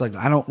finished. So it's like,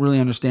 I don't really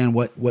understand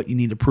what you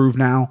need to prove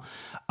now.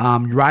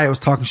 Uriah was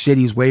talking shit.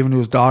 He was waving to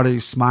his daughter. He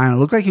was smiling. It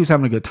looked like he was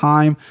having a good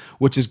time,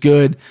 which is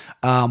good.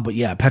 But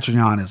yeah, Petr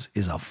Yan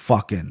is a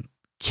fucking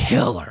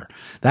killer.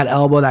 That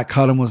elbow that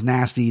cut him was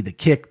nasty. The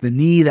kick, the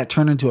knee that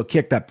turned into a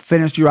kick that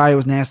finished Uriah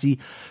was nasty.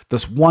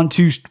 This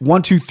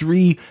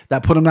 1-2-3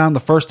 that put him down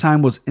the first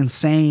time was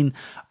insane.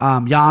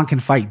 Yan can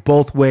fight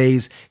both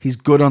ways. He's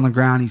good on the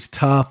ground. He's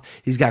tough.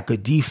 He's got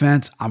good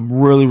defense. I'm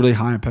really, really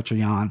high on Petr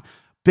Yan.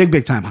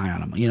 big time high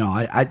on him. You know,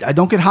 I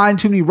don't get high on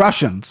too many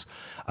Russians.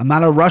 I'm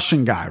not a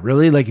Russian guy,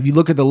 really. Like, if you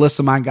look at the list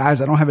of my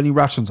guys, I don't have any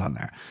Russians on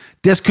there.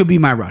 This could be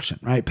my Russian,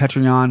 right?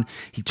 Petr Yan,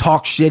 he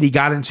talked shit. He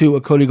got into it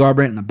with Cody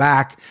Garbrandt in the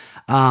back.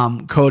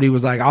 Cody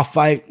was like, I'll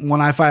fight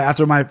when I fight.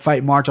 After my fight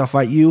in March, I'll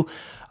fight you.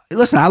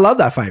 Listen, I love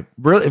that fight.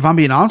 Really, if I'm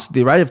being honest with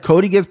you, right? If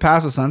Cody gets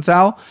past the Sun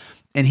Sal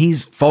and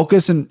he's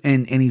focused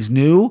and he's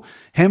new,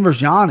 him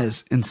versus Yan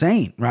is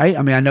insane, right?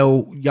 I mean, I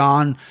know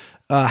Yan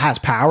has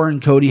power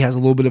and Cody has a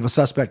little bit of a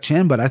suspect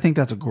chin, but I think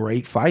that's a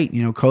great fight.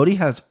 You know, Cody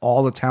has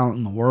all the talent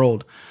in the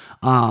world.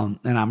 And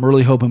I'm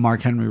really hoping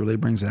Mark Henry really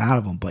brings it out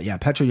of him. But yeah,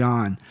 Petr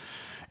Yan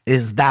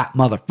is that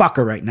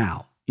motherfucker right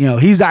now. You know,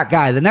 he's that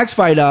guy. The next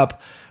fight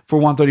up for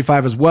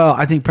 135 as well,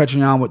 I think Petr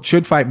Yan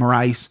should fight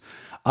Moraes.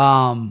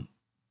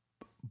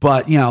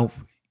 But, you know,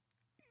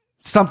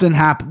 something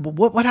happened.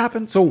 What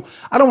happened? So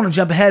I don't want to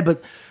jump ahead,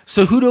 but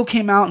Cejudo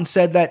came out and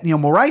said that, you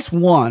know, Moraes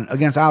won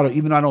against Aldo,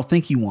 even though I don't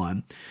think he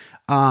won.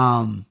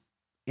 And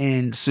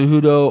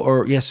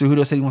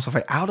Cejudo said he wants to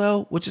fight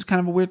Aldo, which is kind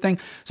of a weird thing.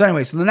 So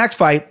anyway, so the next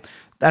fight,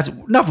 that's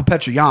enough of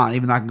Petr Yan,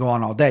 even though I can go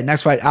on all day.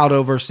 Next fight,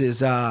 Aldo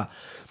versus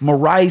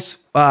Moraes.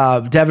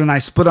 Devin and I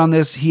split on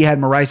this. He had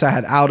Moraes, I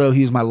had Aldo.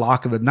 He was my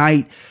lock of the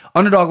night.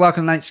 Underdog lock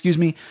of the night, excuse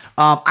me.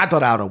 I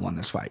thought Aldo won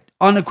this fight.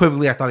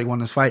 Unequivocally, I thought he won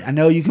this fight. I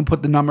know you can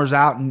put the numbers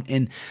out,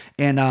 and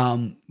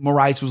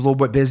Moraes was a little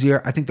bit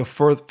busier. I think the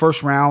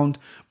first round,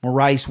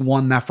 Moraes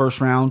won that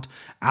first round.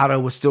 Aldo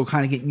was still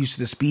kind of getting used to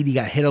the speed. He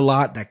got hit a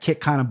lot. That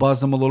kick kind of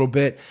buzzed him a little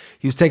bit.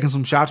 He was taking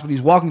some shots, but he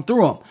was walking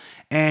through them.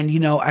 And, you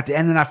know, at the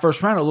end of that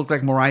first round, it looked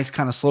like Moraes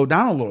kind of slowed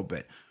down a little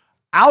bit.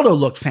 Aldo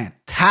looked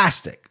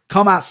fantastic.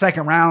 Come out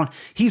second round,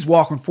 he's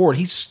walking forward.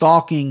 He's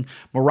stalking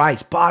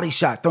Moraes. Body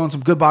shot, throwing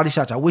some good body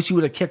shots. I wish he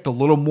would have kicked a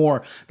little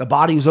more. The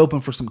body was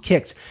open for some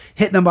kicks.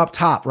 Hitting him up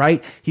top,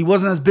 right? He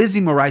wasn't as busy,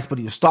 Moraes, but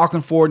he was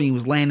stalking forward and he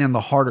was laying in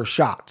the harder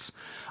shots.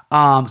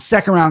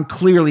 Second round,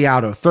 clearly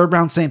Aldo. Third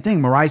round, same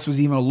thing. Moraes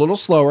was even a little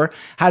slower.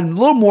 Had a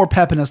little more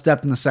pep in his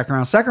step in the second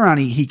round. Second round,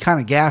 he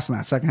kind of gassed in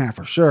that second half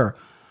for sure.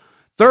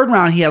 Third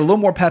round, he had a little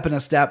more pep in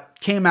his step,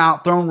 came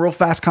out, throwing real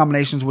fast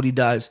combinations, what he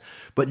does,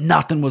 but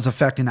nothing was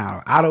affecting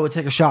Aldo. Aldo would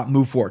take a shot,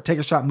 move forward, take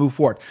a shot, move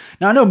forward.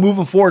 Now, I know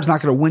moving forward is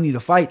not going to win you the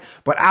fight,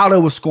 but Aldo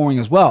was scoring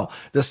as well.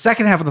 The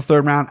second half of the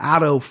third round,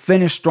 Aldo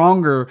finished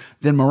stronger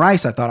than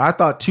Moraes, I thought. I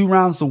thought 2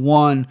 rounds to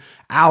 1,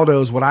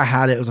 Aldo is what I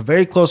had it. It was a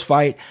very close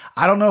fight.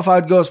 I don't know if I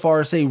would go as far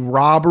as say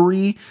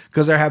robbery,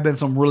 because there have been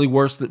some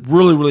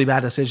really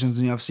bad decisions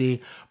in the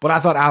UFC, but I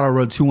thought Aldo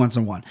rode 2 1s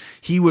and 1.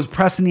 He was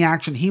pressing the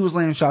action. He was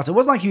landing shots. It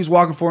wasn't like he was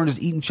walking forward and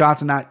just eating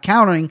shots and not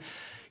countering.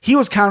 He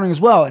was countering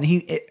as well. And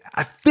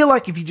I feel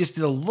like if he just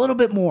did a little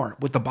bit more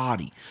with the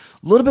body,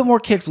 a little bit more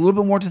kicks, a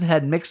little bit more to the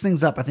head, mix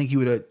things up, I think he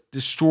would have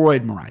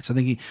destroyed Moraes. I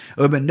think it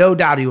would have been no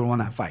doubt he would have won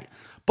that fight.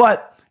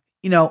 But,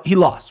 you know, he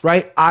lost,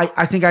 right?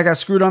 I think I got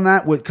screwed on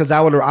that because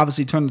that would have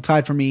obviously turned the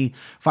tide for me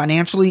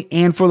financially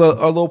and for the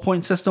low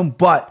point system.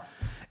 But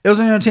it was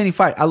an entertaining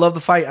fight. I love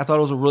the fight. I thought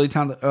it was a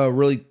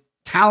really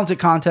talented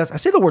contest. I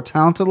say the word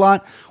talented a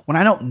lot when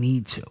I don't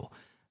need to.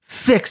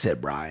 Fix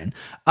it, Brian.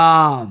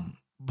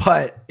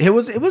 But it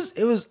was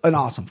an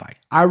awesome fight.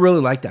 I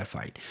really liked that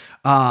fight.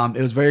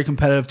 It was very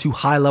competitive. 2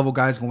 high-level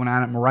guys going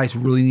at it. Moraes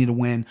really needed to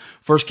win.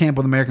 First camp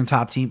with American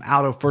Top Team.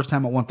 Aldo, first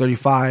time at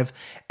 135.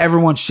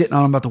 Everyone's shitting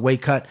on him about the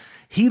weight cut.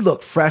 He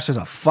looked fresh as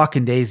a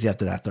fucking daisy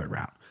after that third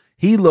round.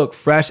 He looked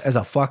fresh as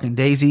a fucking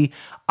daisy.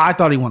 I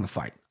thought he won the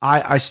fight.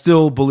 I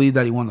still believe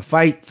that he won the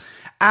fight.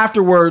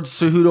 Afterwards,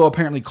 Cejudo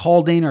apparently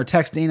called Dana or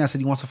texted Dana,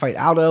 said he wants to fight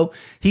Aldo.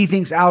 He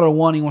thinks Aldo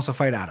won. He wants to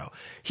fight Aldo.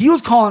 He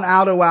was calling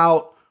Aldo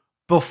out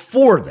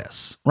before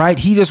this, right?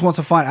 He just wants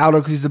to fight Aldo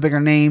because he's the bigger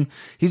name.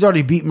 He's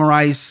already beat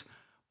Moraes.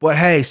 But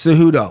hey,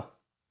 Cejudo,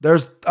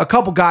 there's a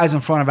couple guys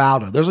in front of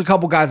Aldo. There's a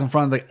couple guys in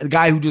front of the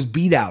guy who just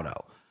beat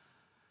Aldo.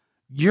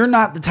 You're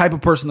not the type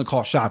of person to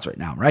call shots right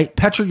now, right?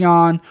 Petr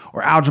Yan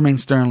or Aljamain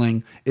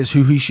Sterling is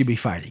who he should be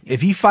fighting.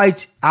 If he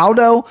fights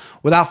Aldo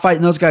without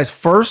fighting those guys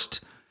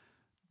first,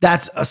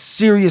 that's a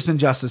serious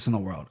injustice in the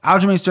world.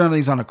 Aljamain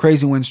Sterling's on a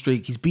crazy win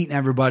streak. He's beating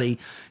everybody.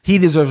 He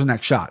deserves the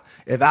next shot.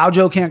 If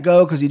Aljo can't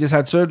go because he just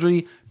had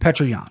surgery,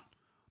 Petr Yan.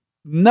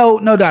 No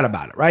doubt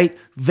about it, right?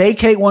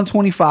 Vacate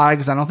 125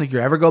 because I don't think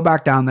you'll ever go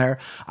back down there.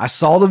 I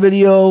saw the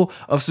video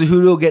of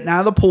Cejudo getting out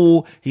of the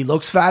pool. He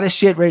looks fat as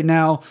shit right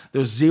now.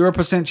 There's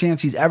 0%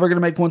 chance he's ever going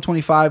to make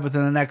 125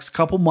 within the next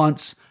couple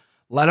months.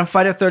 Let him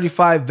fight at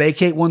 35,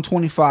 vacate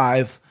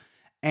 125,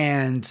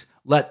 and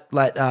let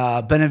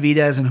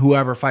Benavidez and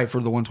whoever fight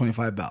for the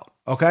 125 belt.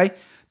 Okay?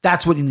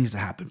 That's what needs to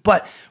happen.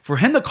 But for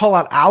him to call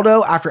out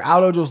Aldo after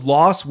Aldo just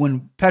lost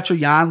when Petr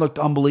Yan looked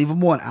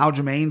unbelievable and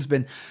Aljamain's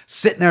been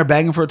sitting there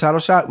begging for a title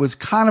shot was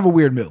kind of a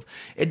weird move.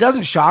 It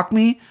doesn't shock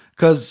me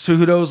because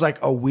Cejudo's like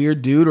a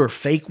weird dude or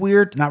fake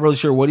weird. Not really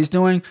sure what he's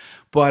doing.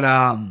 But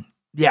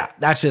yeah,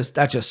 that's just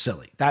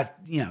silly. That's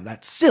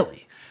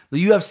silly.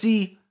 The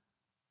UFC,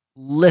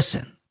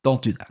 listen,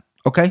 don't do that.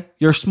 Okay?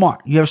 You're smart.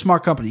 You have a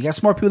smart company. You got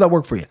smart people that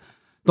work for you.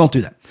 Don't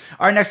do that.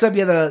 All right, next up,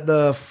 you have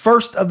the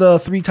first of the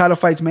 3 title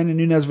fights, Amanda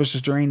Nunes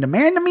versus Jermaine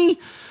Demandamy.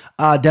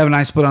 Devin and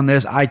I split on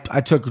this. I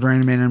took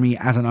Random Enemy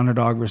as an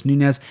underdog versus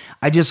Nunes.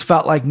 I just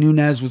felt like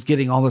Nunes was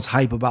getting all this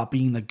hype about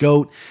being the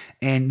GOAT.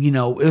 And, it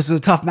was a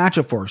tough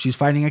matchup for her. She's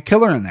fighting a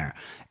killer in there.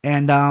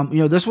 And,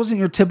 this wasn't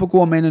your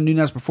typical Amanda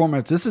Nunes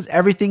performance. This is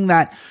everything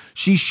that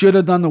she should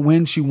have done to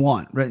win. She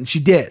won, right? And she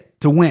did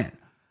to win.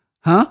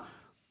 Huh?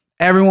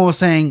 Everyone was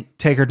saying,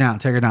 take her down.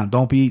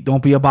 Don't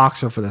be a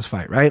boxer for this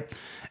fight, right?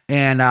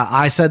 And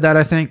I said that,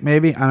 I think,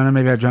 maybe. I don't know,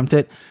 maybe I dreamt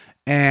it.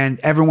 And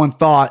everyone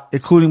thought,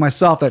 including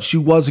myself, that she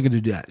wasn't going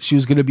to do that. She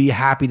was going to be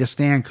happy to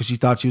stand because she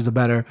thought she was a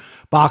better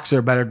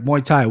boxer, better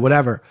Muay Thai,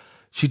 whatever.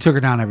 She took her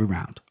down every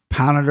round.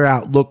 Pounded her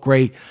out, looked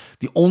great.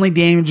 The only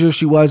danger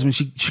she was when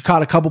she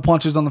caught a couple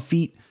punches on the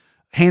feet,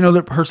 handled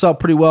it herself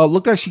pretty well.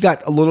 Looked like she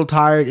got a little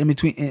tired in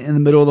the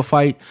middle of the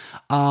fight.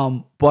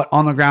 But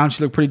on the ground,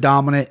 she looked pretty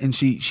dominant, and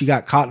she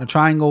got caught in a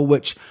triangle,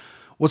 which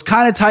was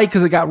kind of tight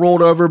because it got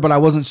rolled over, but I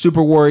wasn't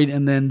super worried.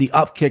 And then the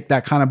up kick,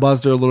 that kind of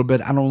buzzed her a little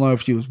bit. I don't know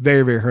if she was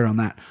very, very hurt on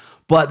that.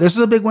 But this is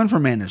a big win for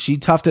Amanda. She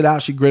toughed it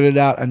out. She gritted it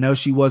out. I know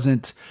she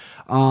wasn't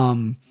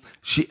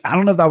I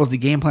don't know if that was the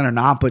game plan or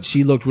not, but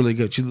she looked really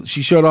good.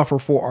 She showed off her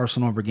full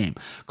arsenal of her game.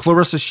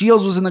 Clarissa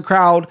Shields was in the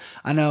crowd.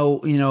 I know,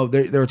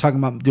 they were talking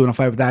about doing a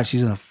fight with that.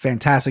 She's a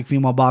fantastic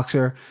female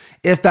boxer.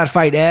 If that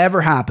fight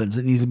ever happens,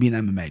 it needs to be an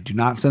MMA. Do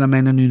not send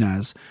Amanda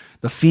Nunes,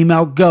 the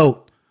female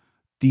GOAT,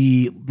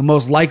 the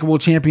most likable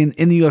champion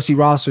in the UFC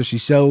roster.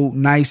 She's so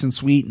nice and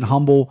sweet and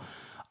humble.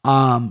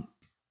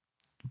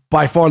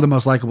 By far the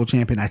most likable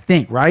champion, I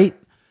think, right?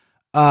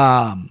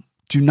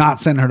 Do not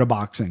send her to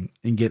boxing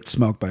and get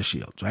smoked by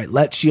Shields, right?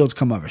 Let Shields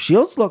come over.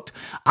 Shields looked,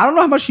 I don't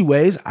know how much she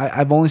weighs.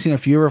 I've only seen a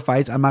few of her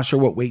fights. I'm not sure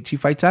what weight she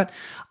fights at.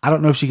 I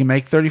don't know if she can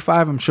make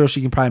 35. I'm sure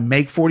she can probably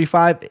make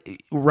 45,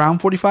 around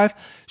 45.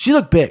 She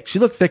looked big. She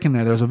looked thick in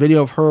there. There's a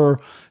video of her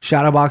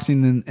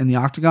shadowboxing in the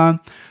octagon.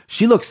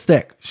 She looks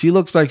thick. She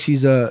looks like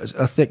she's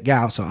a thick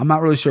gal. So I'm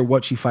not really sure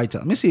what she fights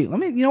at. Let me see. You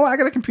know what? I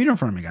got a computer in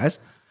front of me, guys.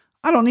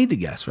 I don't need to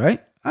guess,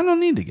 right? I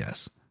don't need to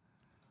guess.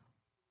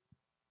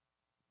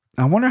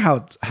 I wonder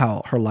how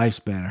her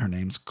lifespan, her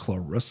name's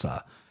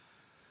Clarissa.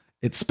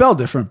 It's spelled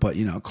different, but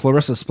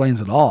Clarissa explains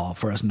it all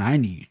for us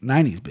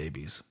 90s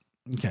babies.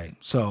 Okay,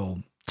 so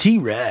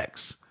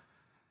T-Rex.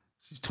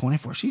 She's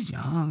 24. She's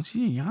young.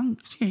 She's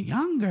a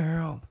young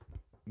girl.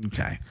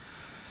 Okay.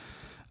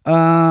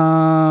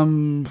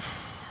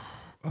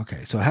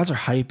 Okay, so it has her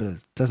height, but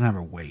it doesn't have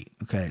her weight.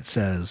 Okay, it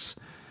says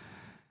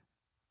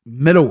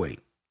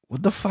middleweight.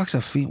 What the fuck's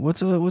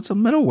what's a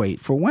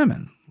middleweight for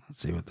women? Let's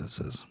see what this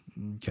is.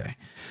 Okay.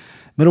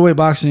 Middleweight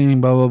boxing,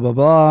 blah, blah, blah,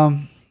 blah.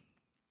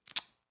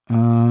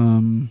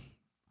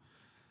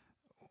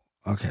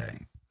 Okay.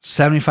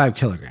 75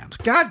 kilograms.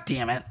 God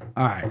damn it.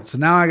 All right. So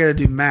now I got to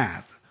do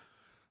math.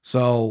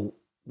 So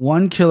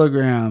 1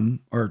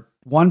 kilogram or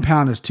 1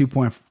 pound is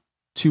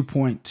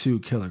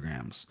 2.2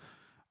 kilograms.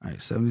 All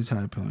right.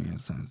 75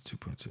 kilograms times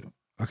 2.2.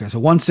 Okay. So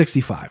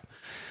 165.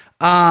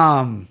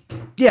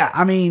 Yeah,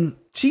 I mean,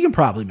 she can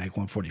probably make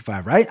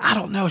 145, right? I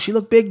don't know. She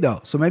looked big though.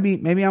 So maybe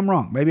I'm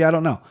wrong. Maybe I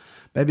don't know.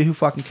 Maybe who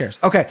fucking cares?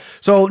 Okay,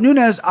 so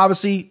Nunes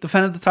obviously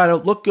defended the title,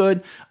 looked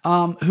good.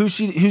 Who's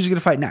she going to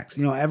fight next?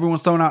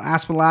 Everyone's throwing out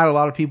Aspinall. A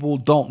lot of people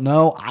don't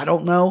know. I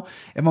don't know,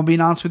 if I'm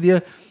being honest with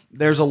you.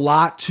 There's a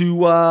lot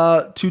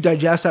to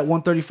digest at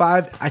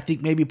 135. I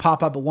think maybe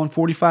pop up at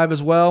 145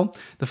 as well.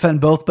 Defend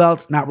both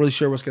belts. Not really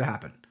sure what's going to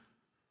happen.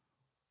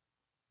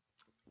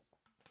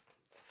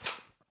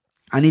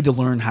 I need to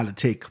learn how to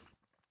take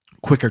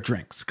quicker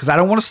drinks because I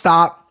don't want to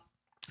stop.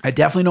 I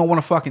definitely don't want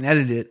to fucking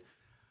edit it.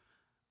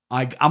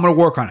 I'm going to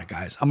work on it,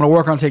 guys. I'm going to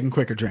work on taking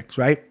quicker drinks,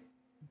 right?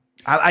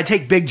 I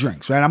take big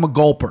drinks, right? I'm a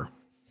gulper.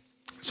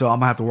 So I'm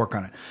going to have to work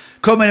on it.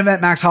 Co-main event,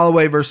 Max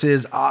Holloway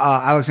versus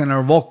Alexander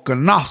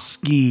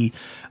Volkanovski.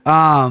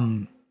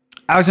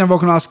 Alexander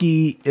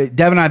Volkanovski,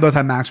 Devin and I both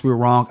had Max. We were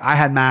wrong. I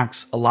had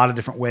Max a lot of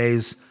different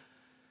ways.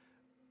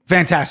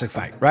 Fantastic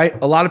fight,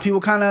 right? A lot of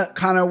people kind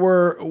of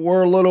were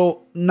a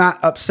little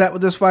not upset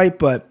with this fight,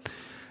 but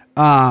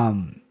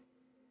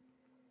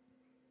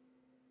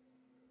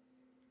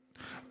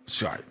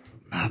sorry.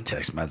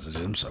 Text messages.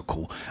 I'm so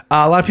cool.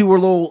 A lot of people were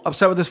a little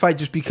upset with this fight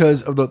just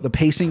because of the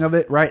pacing of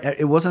it, right?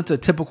 It wasn't a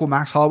typical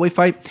Max Holloway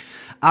fight.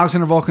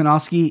 Alexander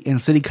Volkanovski in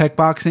City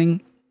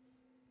Kickboxing.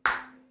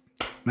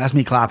 That's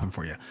me clapping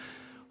for you.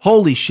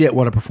 Holy shit,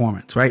 what a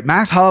performance, right?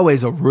 Max Holloway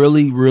is a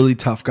really, really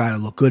tough guy to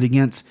look good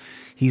against.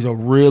 He's a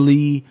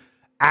really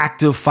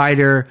active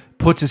fighter,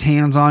 puts his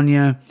hands on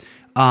you.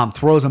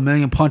 Throws a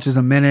million punches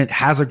a minute,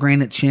 has a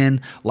granite chin,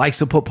 likes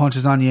to put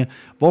punches on you.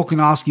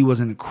 Volkanovski was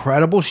in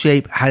incredible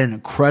shape, had an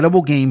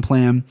incredible game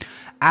plan.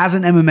 As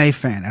an MMA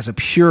fan, as a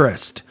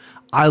purist,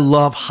 I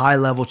love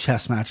high-level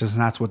chess matches,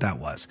 and that's what that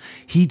was.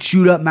 He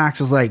chewed up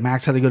Max's leg.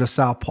 Max had to go to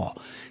southpaw.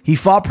 He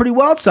fought pretty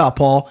well at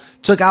southpaw,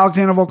 took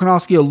Alexander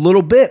Volkanovski a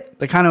little bit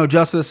to kind of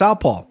adjust to the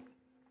southpaw.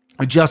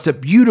 Adjusted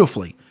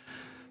beautifully.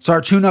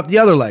 Start chewing up the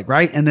other leg,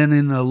 right? And then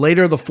in the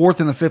later, the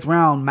fourth and the fifth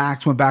round,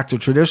 Max went back to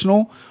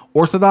traditional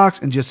orthodox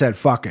and just said,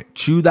 fuck it.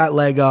 Chew that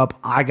leg up.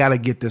 I got to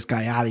get this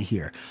guy out of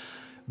here.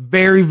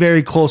 Very,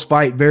 very close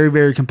fight. Very,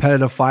 very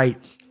competitive fight.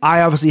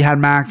 I obviously had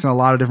Max in a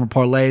lot of different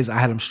parlays. I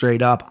had him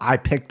straight up. I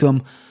picked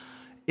him.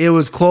 It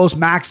was close.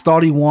 Max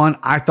thought he won.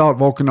 I thought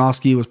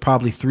Volkanovski was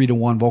probably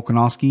 3-1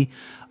 Volkanovski.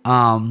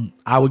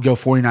 I would go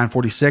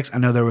 49-46. I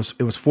know it was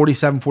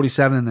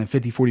 47-47 and then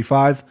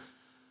 50-45.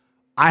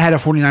 I had a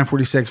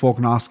 49-46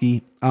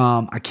 Volkanovski.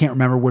 I can't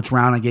remember which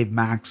round I gave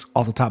Max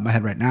off the top of my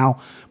head right now,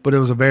 but it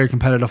was a very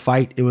competitive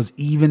fight. It was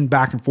even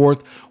back and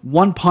forth.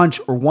 One punch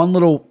or one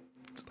little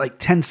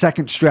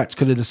 10-second stretch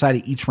could have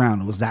decided each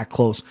round. It was that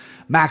close.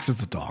 Max is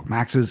the dog.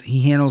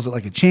 He handles it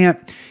like a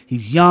champ.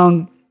 He's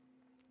young.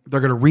 They're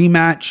going to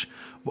rematch,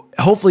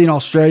 hopefully in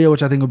Australia,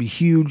 which I think will be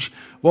huge.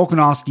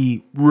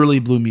 Volkanovski really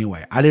blew me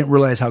away. I didn't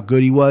realize how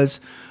good he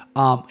was.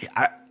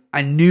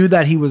 I knew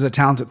that he was a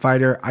talented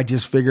fighter. I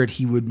just figured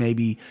he would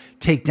maybe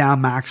take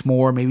down Max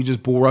more, maybe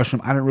just bull rush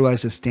him. I didn't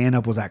realize his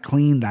stand-up was that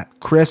clean, that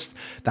crisp,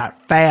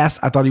 that fast.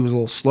 I thought he was a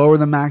little slower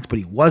than Max, but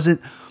he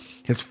wasn't.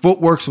 His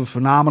footwork was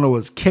phenomenal.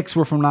 His kicks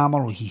were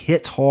phenomenal. He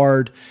hits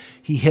hard.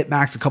 He hit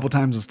Max a couple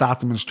times and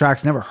stopped him in his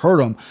tracks. Never hurt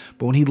him,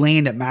 but when he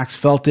landed, Max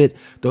felt it.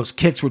 Those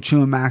kicks were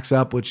chewing Max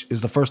up, which is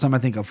the first time I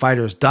think a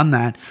fighter has done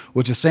that,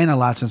 which is saying a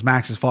lot since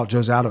Max has fought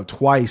Jose Aldo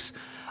twice.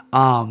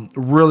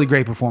 Really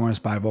great performance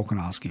by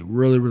Volkanovski.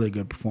 Really, really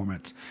good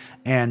performance.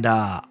 And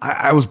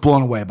I was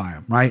blown away by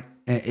him, right?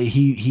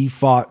 He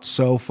fought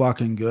so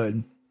fucking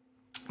good.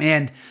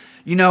 And,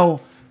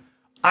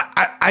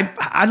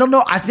 I don't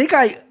know. I think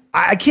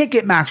I can't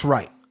get Max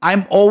right.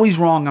 I'm always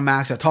wrong on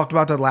Max. I talked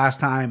about that last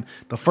time.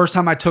 The first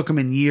time I took him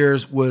in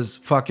years was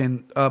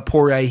fucking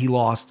Poirier. He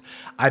lost.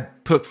 I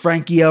put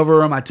Frankie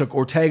over him. I took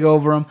Ortega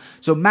over him.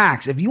 So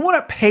Max, if you want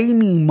to pay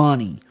me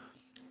money,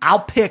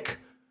 I'll pick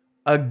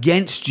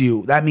against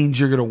you. That means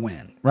you're going to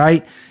win,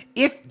 right?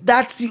 If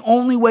that's the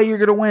only way you're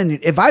going to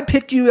win. If I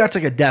pick you, that's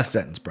like a death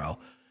sentence, bro.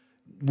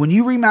 When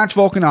you rematch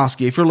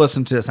Volkanovski, if you're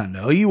listening to this, I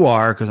know you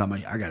are because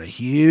I got a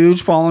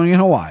huge following in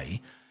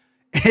Hawaii.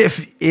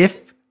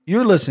 If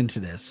you're listening to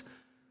this,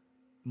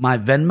 my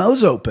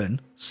Venmo's open.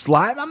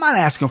 Slide. I'm not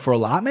asking for a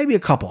lot. Maybe a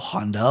couple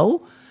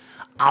hundo.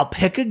 I'll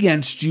pick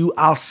against you.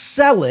 I'll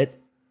sell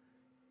it.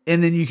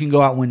 And then you can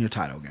go out and win your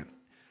title again.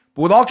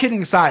 But with all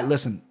kidding aside,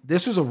 listen,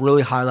 this was a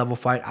really high-level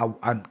fight.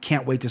 I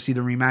can't wait to see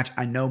the rematch.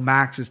 I know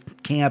Max's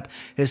camp,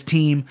 his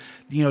team,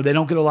 they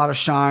don't get a lot of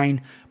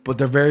shine, but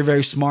they're very,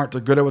 very smart.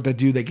 They're good at what they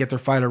do. They get their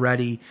fighter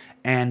ready,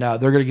 and they're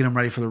going to get him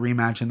ready for the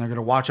rematch, and they're going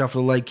to watch out for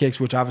the leg kicks,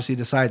 which obviously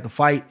decided the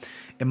fight.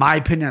 In my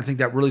opinion, I think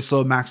that really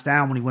slowed Max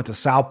down when he went to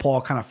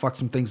southpaw, kind of fucked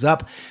some things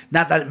up.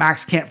 Not that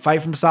Max can't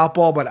fight from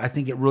southpaw, but I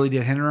think it really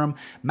did hinder him.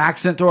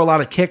 Max didn't throw a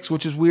lot of kicks,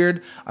 which is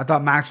weird. I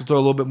thought Max would throw a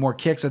little bit more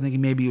kicks. I think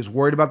he was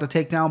worried about the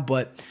takedown,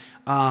 but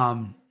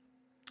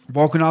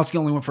Volkanovski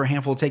only went for a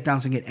handful of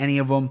takedowns, didn't get any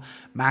of them.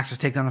 Max's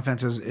takedown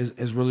offense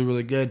is really,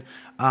 really good.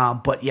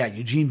 But yeah,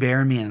 Eugene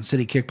Berriman and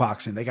City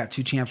Kickboxing, they got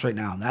 2 champs right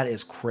now, and that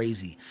is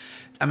crazy.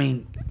 I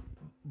mean,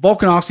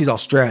 Volkanovski's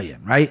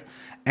Australian, right?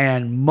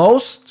 And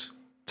most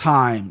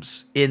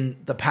times in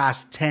the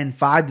past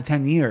 5 to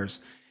 10 years,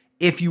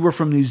 if you were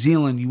from New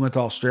Zealand, you went to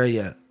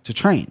Australia to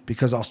train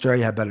because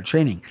Australia had better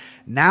training.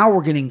 Now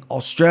we're getting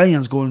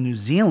Australians going to New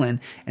Zealand,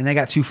 and they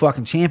got 2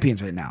 fucking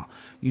champions right now.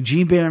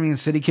 Eugene Berriman,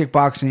 City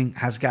Kickboxing,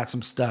 has got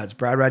some studs.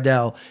 Brad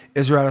Riddell,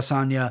 Israel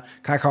Adesanya,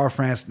 Kai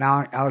Kara-France,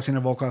 now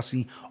Alexander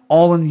Volkanovski,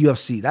 all in the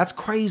UFC. That's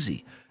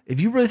crazy. If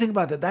you really think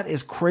about that, that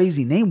is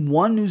crazy. Name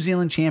one New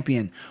Zealand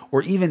champion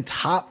or even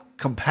top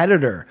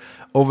competitor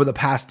over the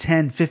past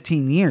 10,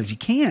 15 years. You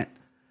can't.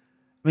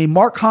 I mean,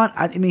 Mark Hunt,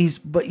 he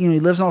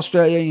lives in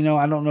Australia.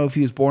 I don't know if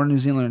he was born in New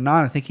Zealand or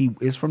not. I think he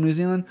is from New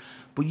Zealand,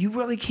 but you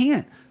really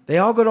can't. They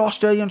all go to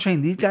Australia and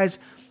train. These guys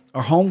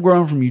are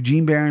homegrown from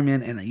Eugene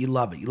Berriman, and you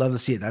love it. You love to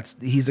see it.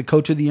 He's the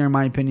coach of the year, in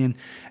my opinion.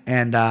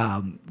 And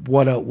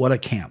what a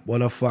camp.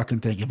 What a fucking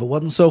thing. If it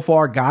wasn't so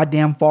far,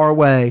 goddamn far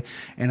away,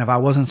 and if I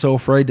wasn't so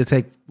afraid to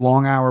take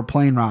long-hour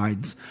plane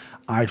rides,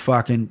 I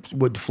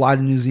would fly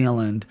to New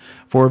Zealand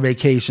for a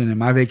vacation, and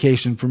my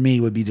vacation for me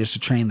would be just to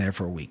train there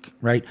for a week,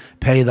 right?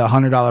 Pay the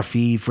 $100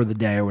 fee for the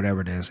day or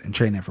whatever it is and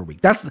train there for a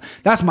week.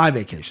 That's my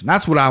vacation.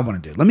 That's what I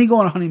want to do. Let me go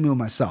on a honeymoon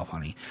myself,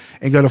 honey,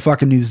 and go to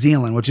fucking New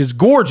Zealand, which is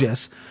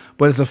gorgeous,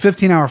 but it's a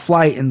 15-hour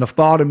flight, and the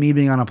thought of me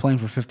being on a plane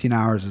for 15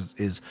 hours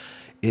is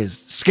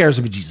scares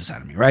the bejesus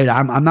out of me, right?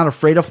 I'm not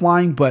afraid of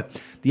flying, but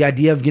the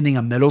idea of getting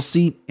a middle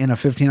seat in a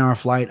 15-hour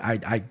flight,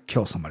 I'd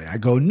kill somebody. I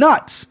go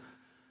nuts.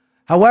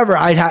 However,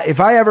 if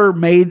I ever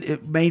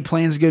made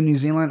plans to go to New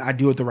Zealand, I'd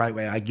do it the right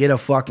way.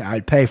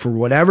 I'd pay for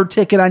whatever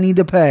ticket I need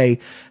to pay,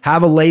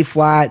 have a lay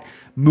flat,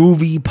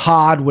 movie,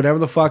 pod, whatever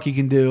the fuck you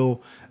can do.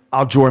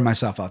 I'll enjoy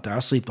myself out there.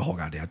 I'll sleep the whole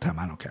goddamn time.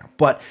 I don't care.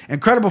 But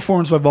incredible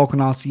performance by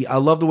Volkanovski. I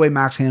love the way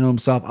Max handled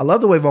himself. I love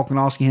the way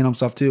Volkanovski handled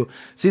himself too.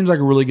 Seems like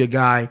a really good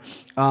guy.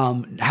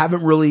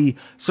 Haven't really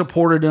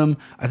supported him.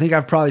 I think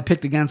I've probably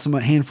picked against him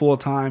a handful of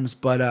times,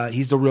 but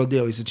he's the real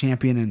deal. He's a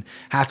champion, and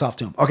hats off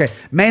to him. Okay,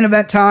 main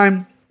event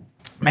time.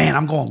 Man,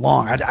 I'm going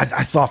long.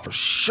 I thought for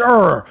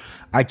sure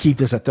I'd keep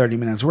this at 30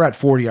 minutes. We're at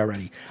 40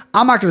 already.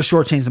 I'm not going to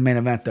shortchange the main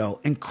event, though.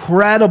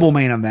 Incredible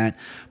main event.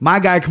 My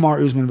guy,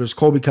 Kamaru Usman versus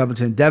Colby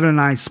Covington. Devin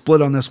and I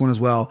split on this one as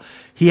well.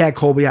 He had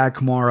Colby, I had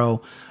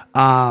Kamaru.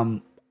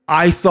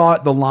 I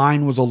thought the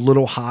line was a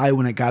little high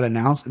when it got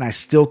announced, and I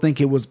still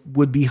think it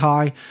would be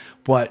high.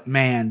 But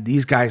man,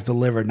 these guys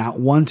delivered. Not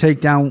one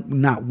takedown,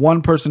 not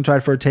one person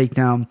tried for a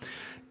takedown.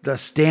 The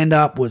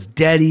stand-up was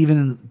dead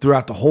even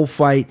throughout the whole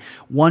fight.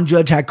 One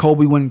judge had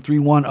Colby winning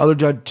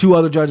 3-1. Two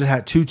other judges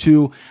had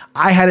 2-2.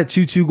 I had it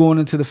 2-2 going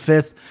into the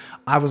fifth.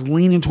 I was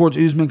leaning towards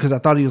Usman because I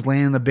thought he was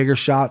landing the bigger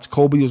shots.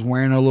 Colby was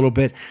wearing it a little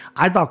bit.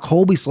 I thought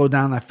Colby slowed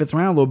down that fifth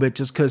round a little bit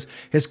just because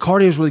his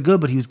cardio was really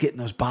good, but he was getting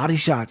those body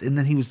shots. And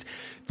then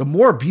the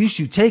more abuse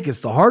you take,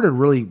 it's the harder to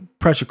really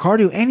pressure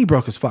cardio. And he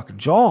broke his fucking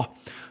jaw.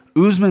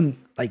 Usman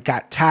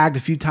got tagged a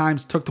few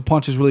times, took the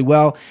punches really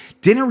well,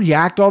 didn't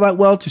react all that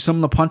well to some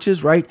of the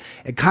punches, right?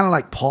 It kind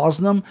of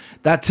paused them.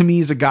 That to me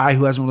is a guy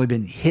who hasn't really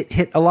been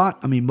hit a lot.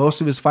 I mean, most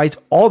of his fights,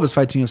 all of his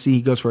fights in UFC,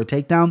 he goes for a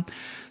takedown.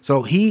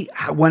 So he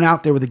went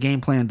out there with a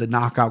game plan to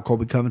knock out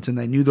Colby Covington.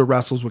 They knew the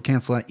wrestles would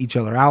cancel each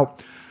other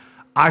out.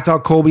 I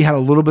thought Colby had a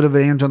little bit of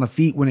advantage on the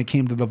feet when it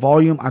came to the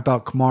volume. I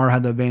thought Kamaru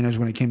had the advantage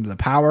when it came to the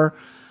power.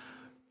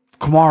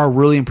 Kamaru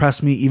really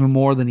impressed me even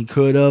more than he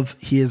could have.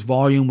 His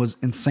volume was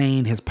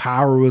insane. His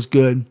power was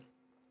good.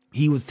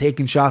 He was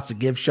taking shots to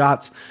give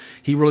shots.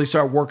 He really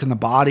started working the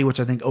body, which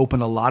I think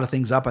opened a lot of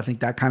things up. I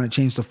think that kind of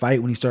changed the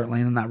fight when he started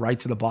landing that right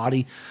to the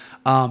body.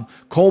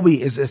 Colby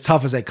is as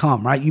tough as they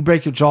come, right? You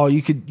break your jaw,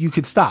 you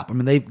could stop. I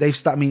mean, they've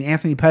stopped. I mean,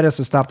 Anthony Pettis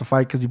has stopped the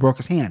fight because he broke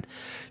his hand.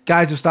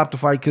 Guys have stopped the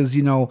fight because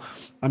a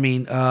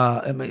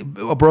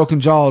broken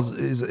jaw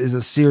is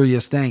a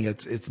serious thing.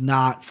 It's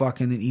not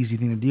fucking an easy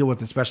thing to deal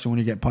with, especially when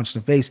you're getting punched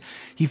in the face.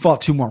 He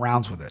fought 2 more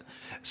rounds with it.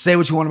 Say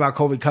what you want about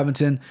Colby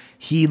Covington.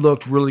 He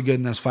looked really good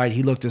in this fight.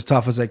 He looked as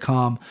tough as they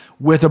come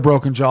with a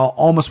broken jaw,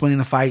 almost winning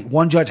the fight.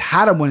 One judge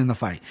had him winning the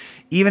fight.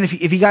 Even if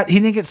he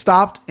didn't get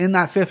stopped in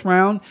that 5th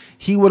round,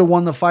 he would have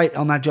won the fight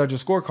on that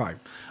judge's scorecard.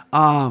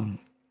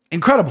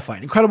 Incredible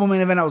fight. Incredible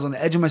main event. I was on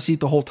the edge of my seat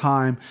the whole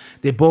time.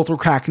 They both were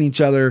cracking each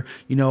other.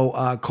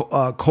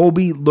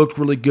 Colby looked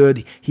really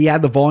good. He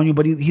had the volume,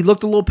 but he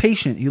looked a little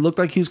patient. He looked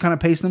like he was kind of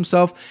pacing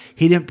himself.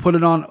 He didn't put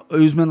it on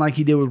Usman like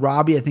he did with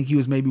Robbie. I think he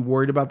was maybe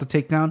worried about the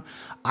takedown.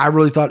 I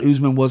really thought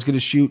Usman was going to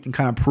shoot and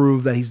kind of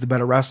prove that he's the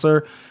better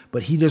wrestler,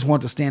 but he just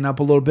wanted to stand up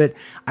a little bit.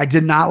 I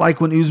did not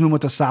like when Usman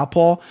went to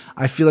southpaw.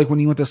 I feel like when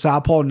he went to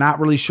southpaw, not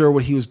really sure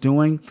what he was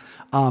doing.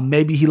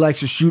 Maybe he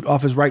likes to shoot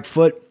off his right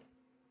foot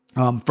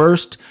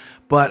first.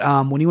 But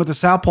when he went to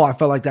southpaw, I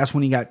felt like that's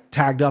when he got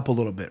tagged up a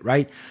little bit,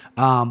 right?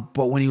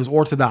 But when he was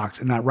orthodox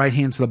and that right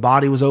hand to the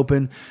body was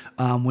open,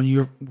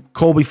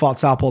 Colby fought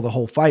southpaw the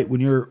whole fight.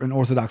 When you're an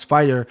orthodox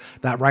fighter,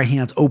 that right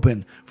hand's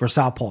open for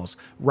southpaws.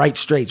 Right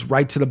straights,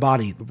 right to the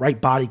body, the right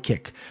body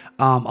kick.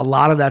 A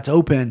lot of that's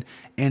open.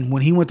 And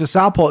when he went to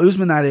southpaw,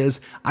 Usman that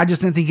is, I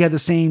just didn't think he had the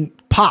same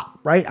pop,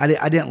 right?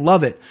 I didn't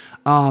love it.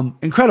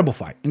 Incredible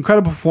fight.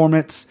 Incredible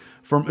performance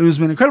from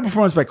Usman. Incredible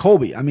performance by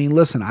Colby. I mean,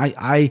 listen,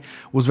 I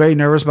was very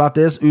nervous about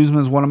this. Usman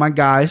is one of my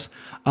guys.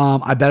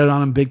 I betted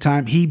on him big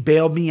time. He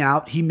bailed me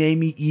out. He made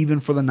me even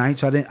for the night,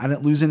 so I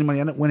didn't lose any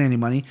money. I didn't win any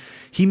money.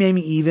 He made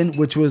me even,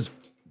 which was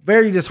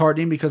very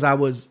disheartening because I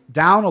was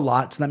down a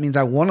lot, so that means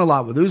I won a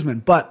lot with Usman.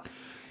 But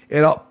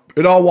it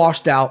all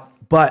washed out.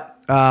 But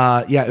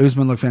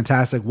Usman looked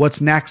fantastic.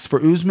 What's next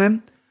for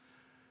Usman?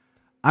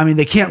 I mean,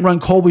 they can't run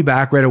Colby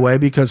back right away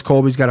because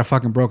Colby's got a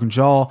fucking broken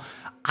jaw.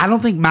 I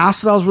don't think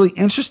Masvidal's really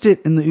interested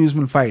in the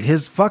Usman fight.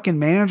 His fucking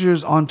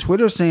managers on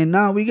Twitter saying,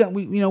 "No, we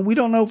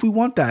don't know if we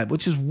want that,"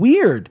 which is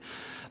weird.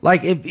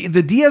 Like if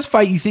the Diaz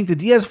fight, you think the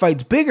Diaz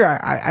fight's bigger.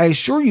 I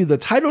assure you, the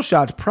title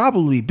shot's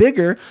probably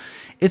bigger.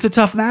 It's a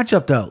tough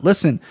matchup though.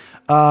 Listen,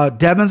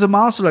 Devin's a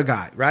Masvidal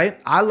guy, right?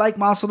 I like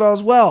Masvidal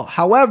as well.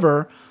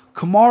 However,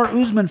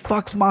 Kamaru Usman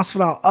fucks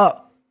Masvidal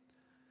up.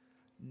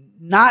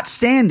 Not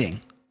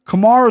standing.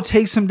 Kamaru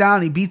takes him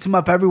down. He beats him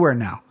up everywhere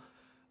now.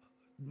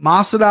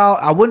 Masvidal,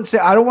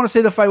 I don't want to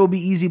say the fight will be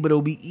easy, but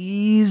it'll be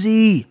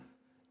easy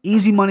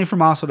money for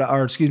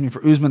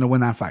for Usman to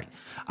win that fight.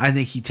 I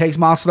think he takes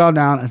Masvidal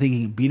down. I think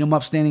he can beat him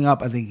up standing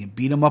up. I think he can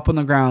beat him up on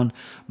the ground.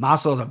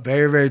 Masvidal is a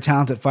very, very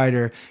talented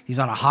fighter. He's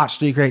on a hot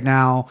streak right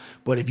now.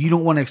 But if you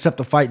don't want to accept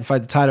the fight and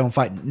fight the title and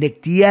fight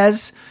Nick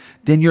Diaz,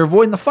 then you're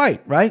avoiding the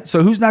fight, right?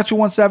 So who's natural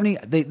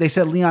 170? They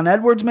said Leon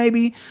Edwards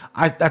maybe.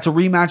 That's a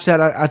rematch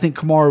that I think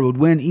Kamaru would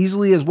win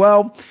easily as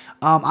well.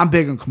 I'm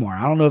big on Kamaru.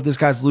 I don't know if this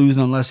guy's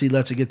losing unless he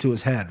lets it get to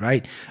his head,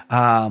 right?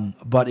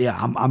 But yeah,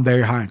 I'm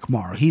very high on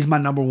Kamaru. He's my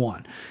number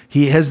one.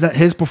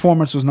 His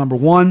performance was number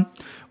one.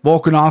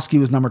 Volkanovski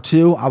was number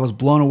two. I was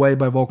blown away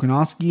by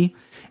Volkanovski.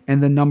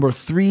 And then number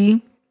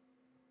three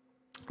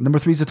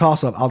is a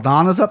toss-up.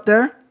 Aldana's up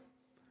there.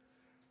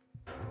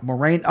 I'm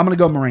going to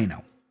go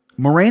Moreno.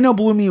 Moreno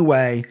blew me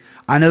away.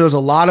 I know there's a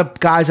lot of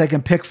guys I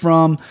can pick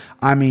from.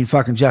 I mean,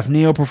 fucking Jeff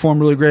Neal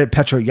performed really great.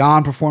 Petro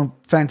Yan performed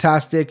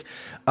fantastic.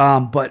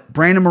 But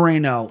Brandon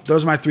Moreno,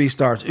 those are my 3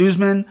 stars.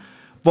 Usman,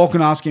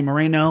 Volkanovski, and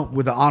Moreno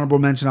with the honorable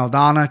mention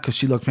Aldana because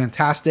she looked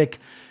fantastic.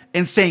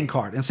 Insane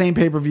card. Insane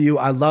pay-per-view.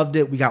 I loved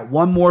it. We got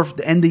one more for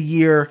the end of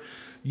year.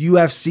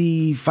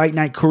 UFC Fight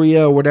Night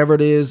Korea or whatever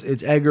it is.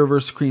 It's Edgar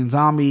versus Korean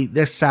Zombie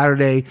this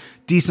Saturday.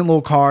 Decent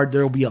little card.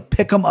 There will be a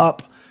pick 'em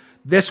up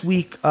this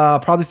week,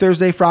 probably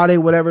Thursday, Friday,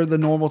 whatever the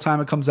normal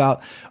time it comes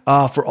out,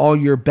 for all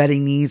your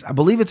betting needs. I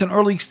believe it's an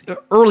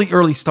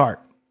early start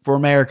for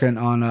America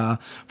on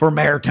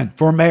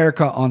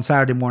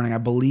Saturday morning. I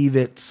believe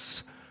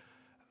it's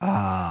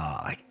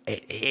like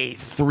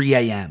 3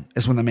 a.m.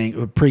 is when the main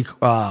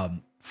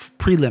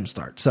prelim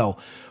starts. So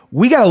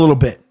we got a little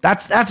bit.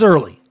 That's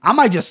early. I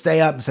might just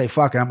stay up and say,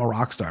 fuck it, I'm a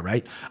rock star,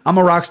 right? I'm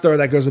a rock star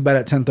that goes to bed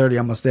at 10:30. I'm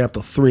going to stay up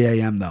till 3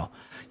 a.m. though.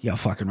 Yeah,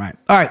 fucking right.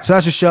 All right, so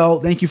that's the show.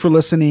 Thank you for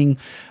listening.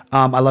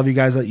 I love you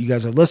guys that you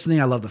guys are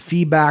listening. I love the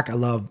feedback. I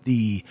love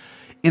the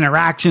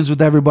interactions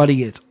with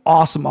everybody. It's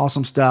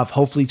awesome stuff.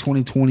 Hopefully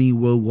 2020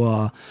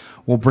 will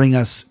bring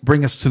us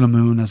to the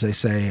moon, as they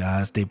say,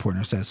 as Dave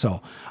Portner says.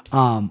 So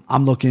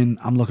I'm looking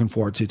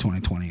forward to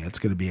 2020. It's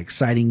going to be an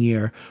exciting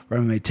year for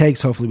MMA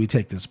Takes. Hopefully we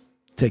take this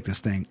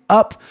thing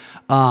up.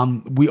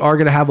 We are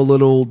going to have a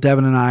little,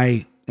 Devin and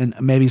I, and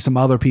maybe some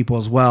other people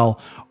as well,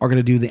 are going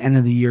to do the end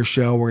of the year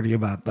show. We're going to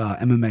give out the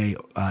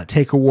MMA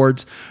Take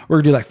Awards. We're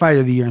going to do like Fight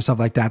of the Year and stuff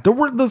like that.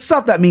 The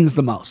stuff that means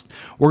the most.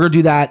 We're going to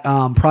do that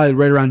probably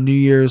right around New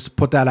Year's,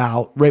 put that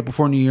out right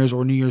before New Year's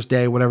or New Year's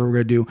Day, whatever we're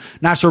going to do.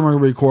 Not sure when we're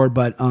going to record,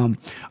 but I'm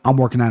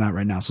working that out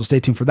right now. So stay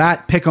tuned for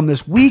that. Pick them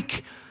this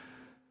week.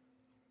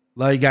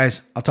 Love you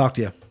guys. I'll talk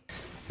to you.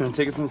 You want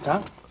to take it from the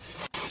top?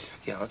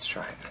 Yeah, let's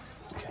try it.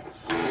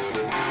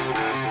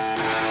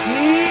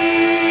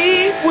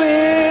 He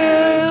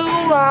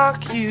will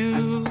rock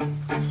you.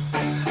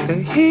 The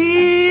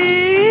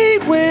heat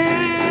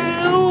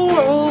will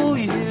roll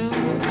you.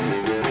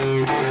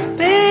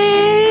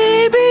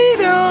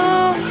 Baby,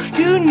 don't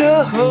you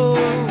know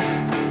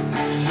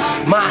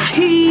my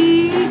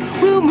heat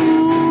will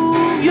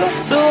move your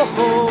soul.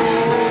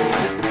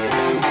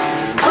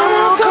 Come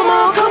on, come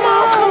on, come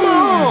on, come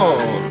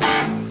on.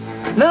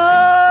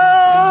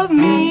 Love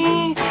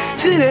me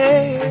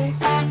today.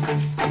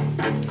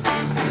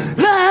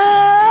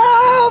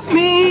 Love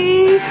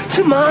me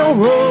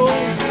tomorrow.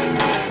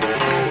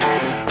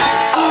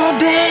 All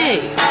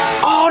day,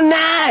 all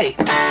night,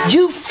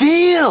 you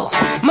feel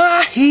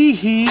my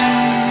heat.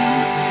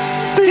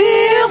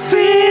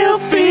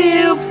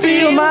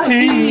 Feel my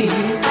heat.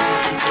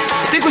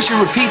 I think we should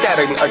repeat that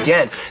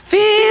again.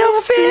 Feel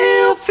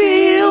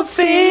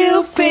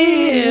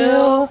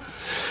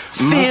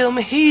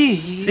my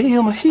heat.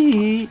 Feel my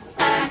heat.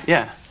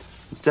 Yeah,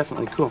 it's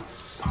definitely cool.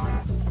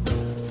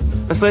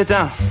 Let's lay it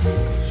down.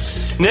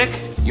 Nick?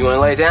 You want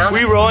to lay it down?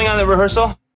 We rolling on the rehearsal?